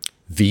on.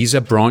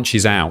 Visa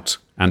branches out.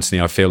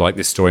 Anthony, I feel like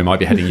this story might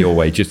be heading your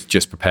way.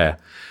 Just prepare.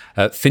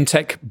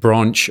 FinTech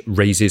branch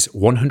raises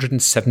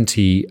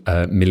 170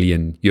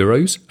 million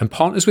euros and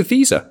partners with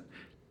Visa.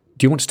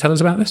 Do you want to tell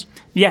us about this?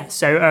 Yeah,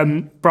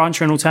 so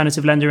Branch are an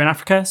alternative lender in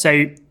Africa.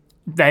 So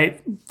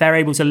they're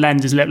able to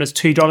lend as little as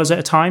 $2 at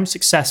a time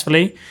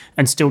successfully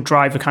and still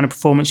drive the kind of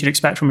performance you'd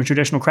expect from a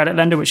traditional credit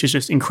lender, which is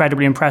just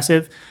incredibly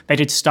impressive. They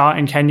did start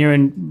in Kenya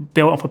and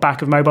built off the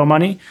back of mobile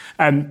money.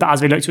 But as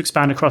they look to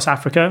expand across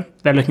Africa,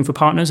 they're looking for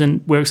partners,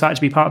 and we're excited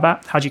to be part of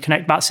that. How do you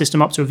connect that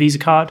system up to a Visa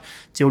card,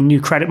 deal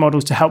new credit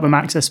models to help them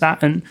access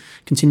that and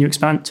continue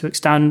expand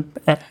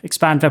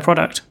their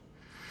product?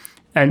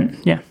 And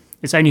yeah,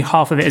 it's only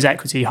half of it is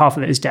equity, half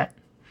of it is debt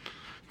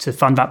to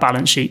fund that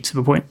balance sheet to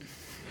the point.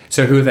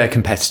 So who are their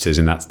competitors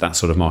in that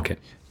sort of market?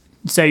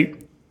 So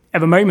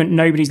at the moment,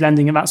 nobody's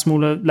lending at that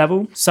smaller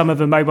level. Some of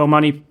the mobile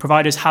money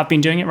providers have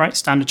been doing it, right?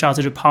 Standard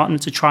Chartered are partner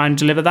to try and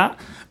deliver that.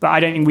 But I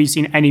don't think we've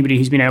seen anybody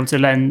who's been able to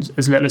lend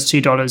as little as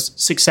 $2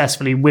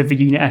 successfully with the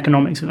unit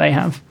economics that they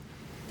have.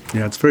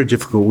 Yeah, it's very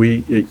difficult. We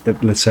at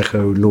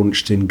Lesseco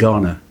launched in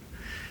Ghana,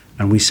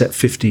 and we set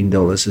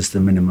 $15 as the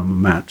minimum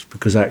amount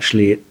because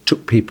actually it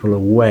took people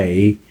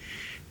away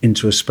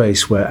into a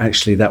space where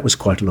actually that was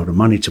quite a lot of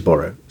money to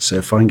borrow. So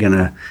if I'm going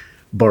to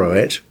borrow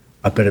it,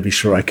 I better be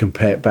sure I can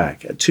pay it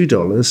back. At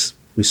 $2,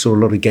 we saw a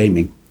lot of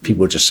gaming.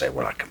 People just say,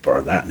 well, I can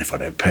borrow that, and if I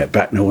don't pay it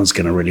back, no one's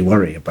going to really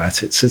worry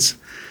about it. So it's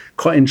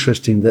quite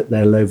interesting that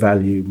their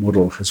low-value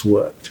model has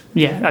worked.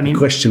 Yeah, I mean, the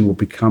question will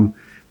become,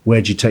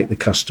 where do you take the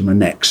customer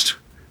next?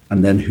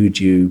 And then who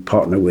do you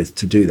partner with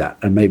to do that?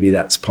 And maybe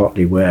that's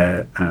partly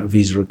where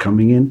Visa are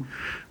coming in.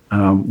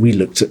 We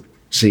looked at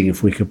seeing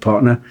if we could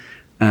partner.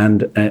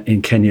 And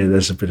in Kenya,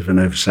 there's a bit of an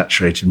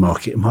oversaturated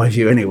market, in my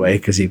view, anyway,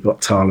 because you've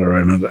got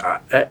Tala and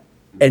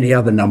any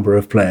other number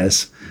of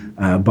players.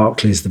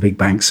 Barclays, the big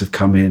banks have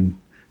come in,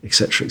 et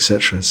cetera, et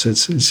cetera. So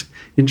it's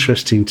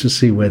interesting to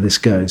see where this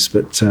goes.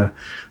 But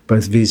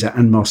both Visa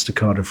and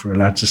MasterCard, if we're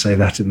allowed to say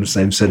that in the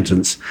same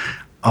sentence,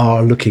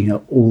 are looking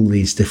at all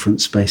these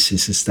different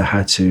spaces as to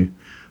how to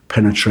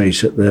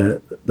penetrate at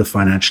the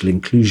financial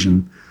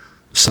inclusion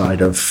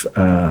side of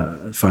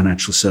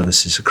financial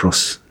services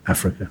across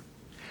Africa.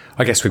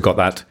 I guess we've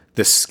got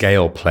the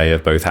scale play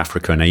of both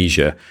Africa and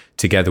Asia,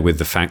 together with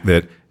the fact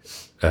that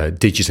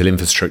digital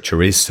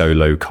infrastructure is so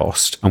low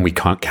cost, and we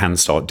can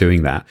start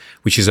doing that,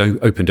 which has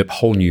opened up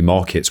whole new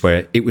markets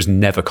where it was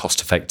never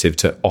cost effective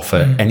to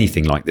offer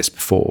anything like this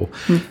before.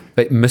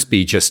 But it must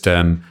be just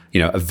a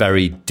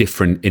very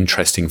different,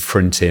 interesting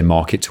frontier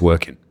market to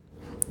work in.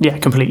 Yeah,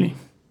 completely.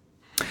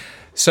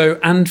 So,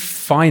 and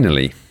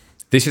finally,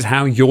 this is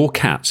how your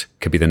cat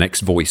could be the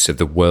next voice of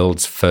the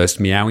world's first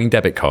meowing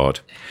debit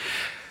card.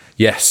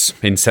 Yes,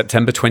 in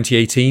September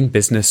 2018,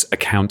 business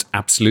account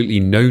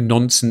absolutely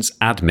no-nonsense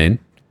admin,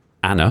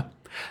 Anna,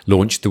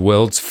 launched the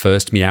world's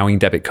first meowing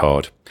debit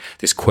card.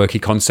 This quirky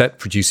concept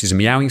produces a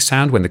meowing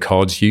sound when the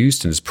card's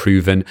used and has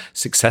proven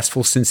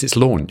successful since its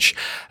launch.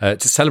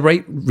 To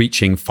celebrate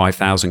reaching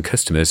 5,000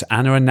 customers,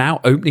 Anna are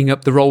now opening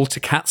up the roll to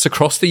cats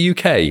across the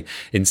UK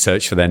in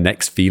search for their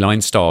next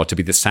feline star to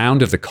be the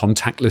sound of the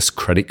contactless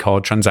credit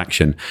card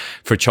transaction.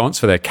 For a chance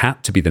for their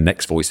cat to be the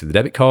next voice of the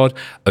debit card,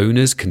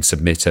 owners can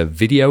submit a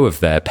video of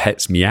their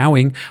pets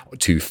meowing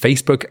to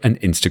Facebook and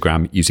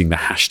Instagram using the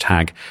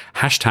hashtag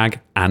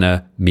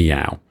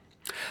 #AnnaMeow.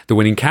 The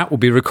winning cat will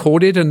be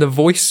recorded and the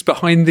voice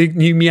behind the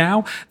new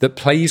meow that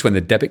plays when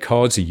the debit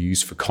cards are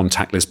used for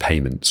contactless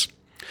payments.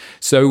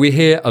 So we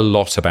hear a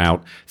lot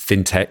about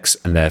fintechs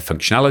and their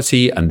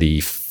functionality and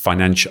the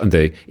financial and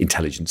the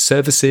intelligent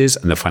services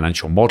and the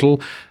financial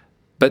model.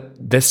 But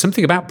there's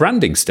something about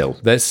branding still.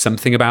 There's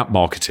something about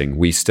marketing.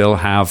 We still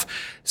have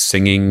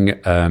singing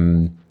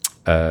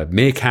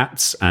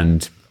meerkats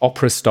and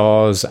opera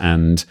stars,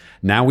 and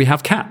now we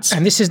have cats.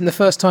 And this isn't the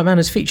first time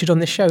Anna's featured on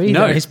this show either.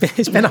 No. It's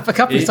been up a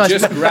couple of times.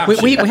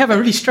 We have a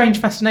really strange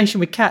fascination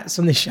with cats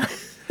on this show.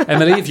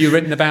 Emily, have you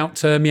written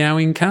about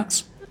meowing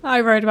cats?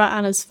 I wrote about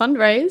Anna's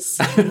fundraise.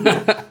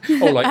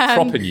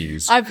 Proper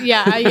news.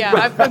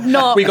 I've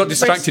not. We got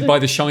distracted by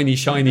the shiny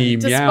meowing.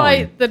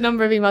 Despite the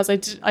number of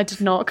emails, I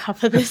did not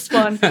cover this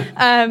one.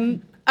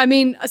 I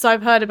mean, so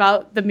I've heard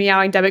about the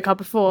meowing debit card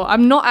before.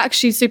 I'm not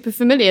actually super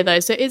familiar though.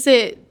 So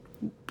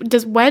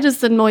where does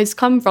the noise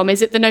come from?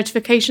 Is it the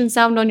notification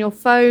sound on your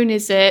phone?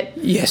 Is it?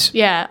 Yes.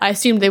 Yeah, I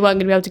assumed they weren't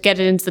going to be able to get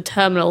it into the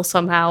terminal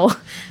somehow.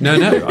 No.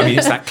 I mean,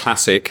 it's that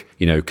classic,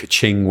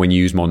 ka-ching when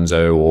you use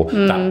Monzo, or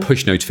that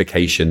push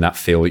notification, that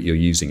feel that you're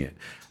using it.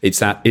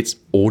 It's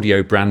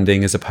audio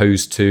branding as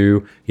opposed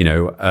to,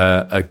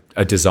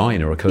 a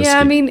design or a color Yeah,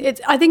 I scheme. mean,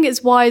 I think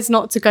it's wise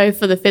not to go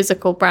for the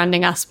physical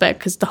branding aspect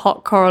because the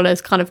hot coral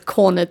has kind of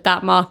cornered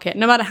that market.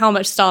 No matter how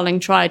much Starling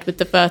tried with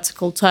the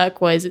vertical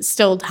turquoise, it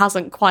still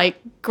hasn't quite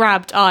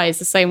grabbed eyes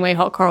the same way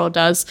hot coral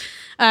does.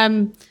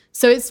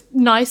 So it's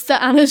nice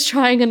that Anna's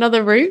trying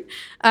another route.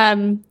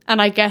 And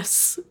I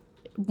guess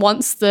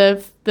once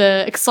the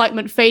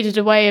excitement faded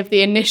away of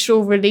the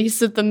initial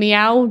release of the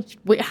meow,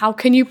 how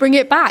can you bring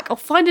it back? I'll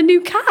find a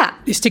new cat.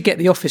 It's to get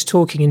the office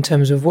talking in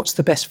terms of what's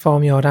the best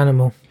farmyard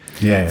animal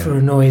for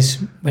a noise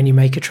when you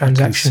make a I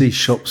transaction. see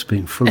shops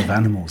being full of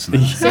animals now.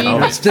 It's so you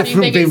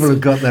different think people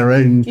have got their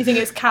own. You think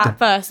it's cat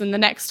first, and the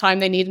next time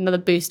they need another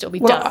boost, it'll be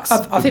Well, ducks.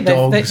 I think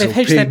Dogs they've or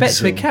hedged their pigs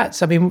bets with or-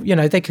 cats. I mean,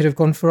 they could have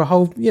gone for the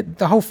whole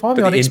But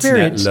farmyard the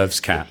experience. internet loves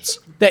cats.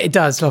 It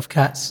does love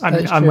cats. I'm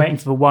That's true. waiting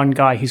for the one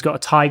guy who's got a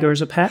tiger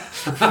as a pet.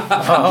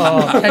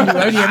 Oh, can you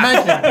only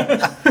imagine?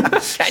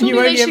 Can you Surely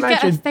only they should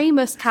get a imagine?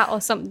 famous cat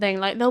or something,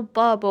 like Lil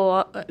Bub,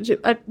 or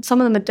some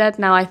of them are dead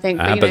now, I think.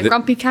 But, but the-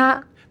 Grumpy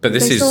Cat. But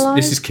this They still alive?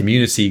 is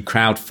community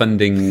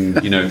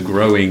crowdfunding,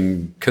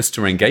 growing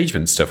customer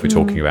engagement stuff we're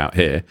talking about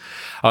here.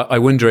 I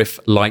wonder if,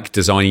 like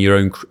designing your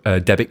own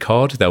debit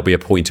card, there'll be a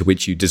point at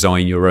which you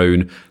design your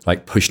own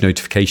like push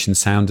notification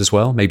sound as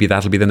well. Maybe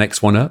that'll be the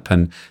next one up,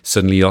 and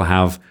suddenly you'll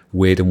have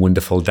weird and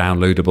wonderful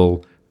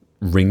downloadable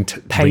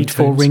Paid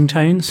for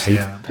ringtones.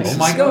 Oh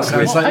my god! So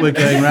it's like we're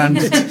going around.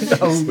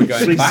 We're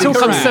going back It all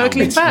comes around.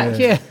 circling back,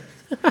 yeah.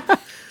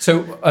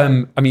 So,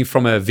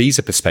 from a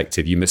Visa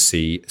perspective, you must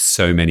see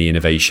so many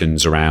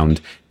innovations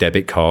around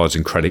debit cards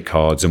and credit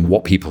cards and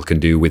what people can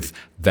do with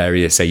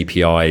various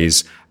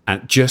APIs,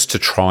 and just to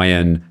try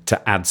and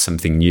to add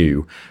something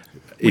new.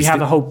 We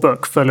have a whole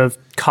book full of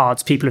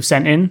cards people have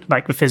sent in,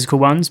 like the physical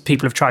ones.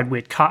 People have tried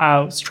weird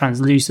cutouts,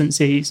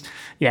 translucencies.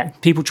 Yeah,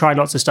 people tried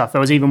lots of stuff.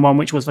 There was even one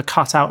which was the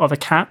cutout of a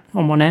cat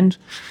on one end.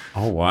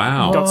 Oh,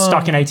 wow. Got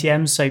stuck in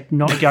ATMs, so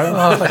not a go.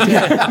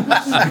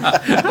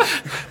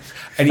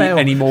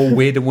 Any more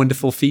weird and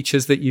wonderful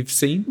features that you've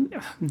seen?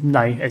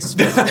 No, it's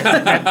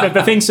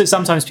the things that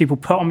sometimes people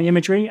put on the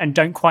imagery and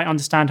don't quite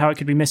understand how it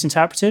could be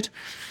misinterpreted.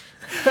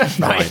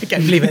 Right, okay,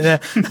 leave it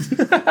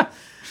there.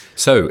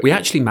 So we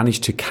actually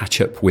managed to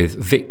catch up with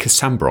Vic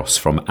Casambros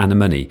from Anna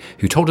Money,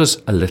 who told us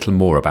a little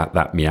more about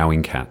that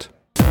meowing cat.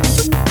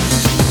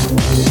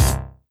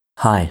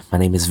 Hi, my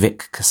name is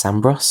Vic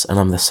Casambros, and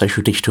I'm the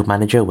Social Digital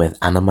Manager with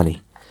Anna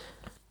Money.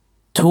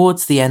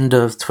 Towards the end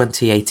of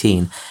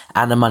 2018,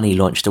 Anna Money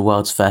launched the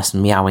world's first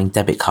meowing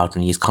debit card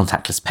when you use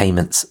contactless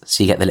payments,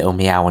 so you get the little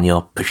meow on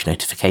your push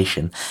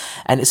notification.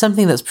 And it's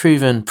something that's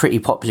proven pretty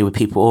popular with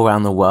people all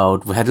around the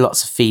world. We had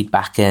lots of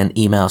feedback and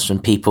emails from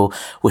people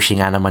wishing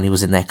Anna Money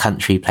was in their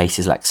country,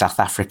 places like South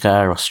Africa,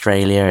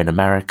 Australia and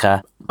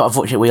America. But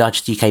unfortunately, we are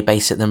just UK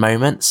based at the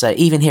moment. So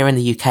even here in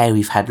the UK,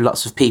 we've had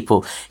lots of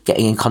people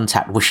getting in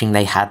contact wishing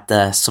they had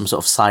some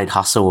sort of side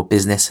hustle or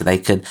business so they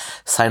could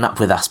sign up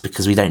with us,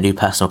 because we don't do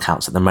personal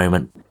accounts at the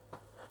moment.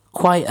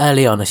 Quite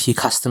early on, a few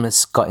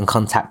customers got in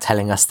contact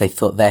telling us they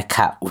thought their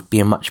cat would be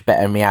a much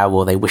better meow,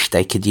 or they wished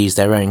they could use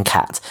their own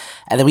cat.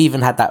 And then we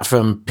even had that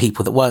from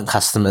people that weren't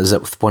customers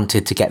that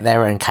wanted to get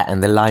their own cat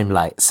in the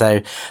limelight.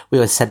 So we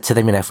always said to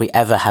them, if we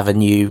ever have a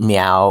new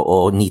meow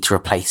or need to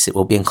replace it,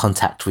 we'll be in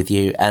contact with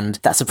you. And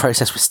that's a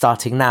process we're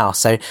starting now.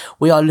 So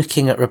we are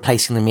looking at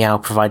replacing the meow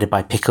provided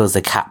by Pickles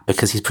the cat,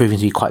 because he's proving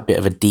to be quite a bit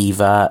of a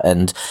diva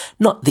and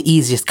not the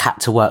easiest cat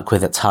to work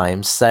with at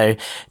times. So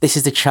this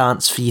is the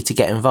chance for you to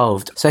get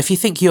involved. So if you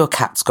think your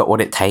cat's got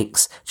what it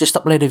takes, just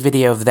upload a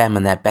video of them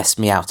and their best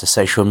meow to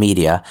social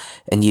media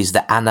and use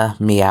the Anna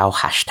Meow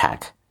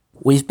hashtag.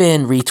 We've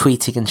been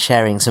retweeting and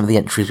sharing some of the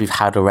entries we've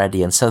had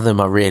already, and some of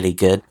them are really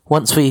good.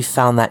 Once we've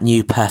found that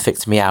new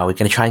perfect meow, we're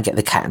going to try and get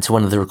the cat into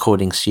one of the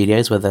recording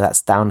studios, whether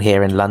that's down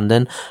here in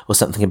London or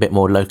something a bit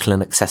more local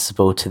and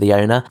accessible to the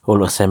owner.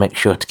 We'll also make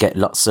sure to get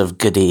lots of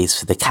goodies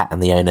for the cat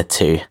and the owner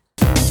too.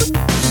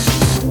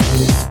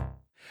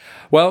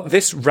 Well,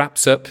 this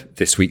wraps up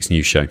this week's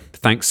news show.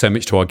 Thanks so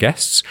much to our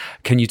guests.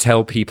 Can you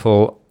tell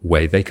people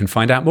where they can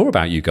find out more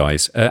about you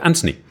guys?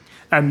 Anthony.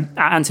 At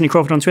Anthony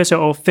Crawford on Twitter,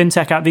 or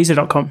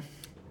fintech@visa.com.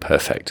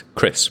 Perfect.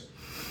 Chris.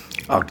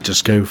 I'll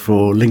just go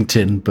for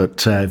LinkedIn,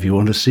 but if you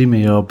want to see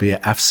me, I'll be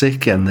at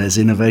AFSIC, and there's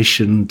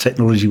Innovation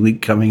Technology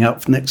Week coming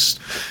up next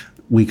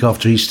week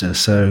after Easter,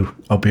 so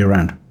I'll be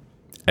around.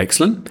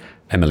 Excellent.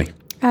 Emily.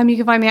 You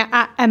can find me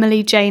at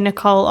Emily J.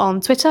 Nicole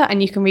on Twitter,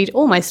 and you can read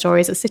all my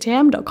stories at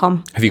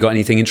cityam.com. Have you got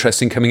anything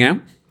interesting coming out?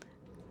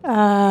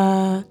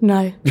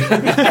 No.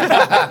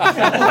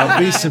 I'll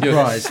be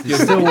surprised. You're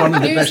still one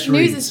of the best News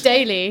reads. is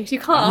daily. You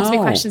can't ask me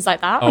questions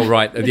like that. Oh,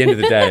 right. At the end of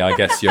the day, I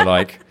guess you're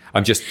like,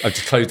 I've just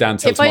closed down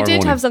until If tomorrow I did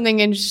morning. have something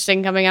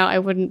interesting coming out, I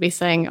wouldn't be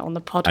saying it on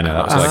the podcast. I know,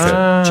 that was like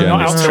a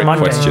journalist Not trick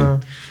Monday.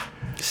 question.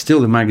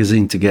 Still the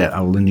magazine to get,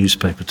 or the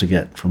newspaper to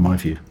get, from my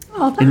view.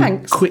 Oh, In a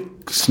thanks.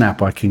 quick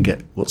snap, I can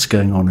get what's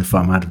going on if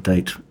I'm out of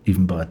date,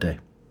 even by a day.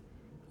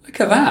 Look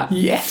at that.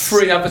 Yes.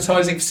 Free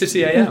advertising for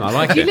City AM. I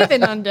like You it. live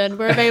in London.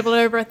 We're available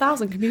over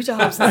 1,000 commuter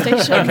hubs and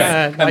stations.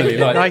 Emily,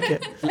 like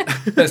it.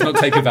 Let's not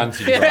take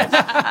advantage of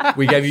that.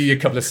 We gave you a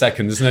couple of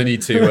seconds. There's no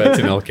need to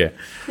milk it.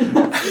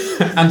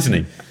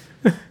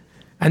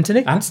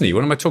 Anthony,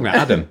 what am I talking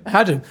about? Adam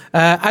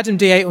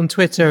on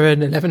Twitter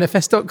and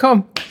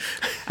 11fs.com.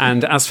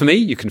 And as for me,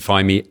 you can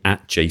find me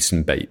at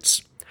Jason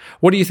Bates.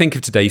 What do you think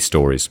of today's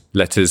stories?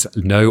 Let us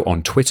know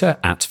on Twitter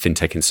at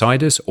FinTech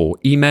Insiders or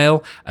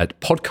email at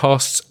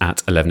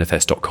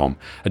podcasts@11fs.com.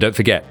 And don't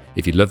forget,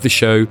 if you love the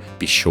show,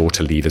 be sure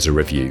to leave us a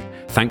review.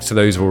 Thanks to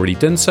those who've already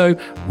done so.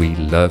 We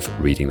love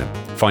reading them.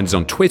 Find us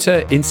on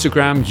Twitter,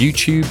 Instagram,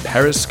 YouTube,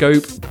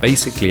 Periscope,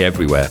 basically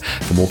everywhere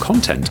for more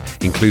content,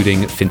 including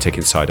FinTech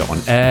Insider on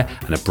Air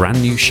and a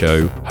brand new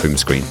show, Home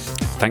Screen.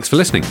 Thanks for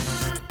listening.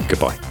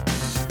 Goodbye.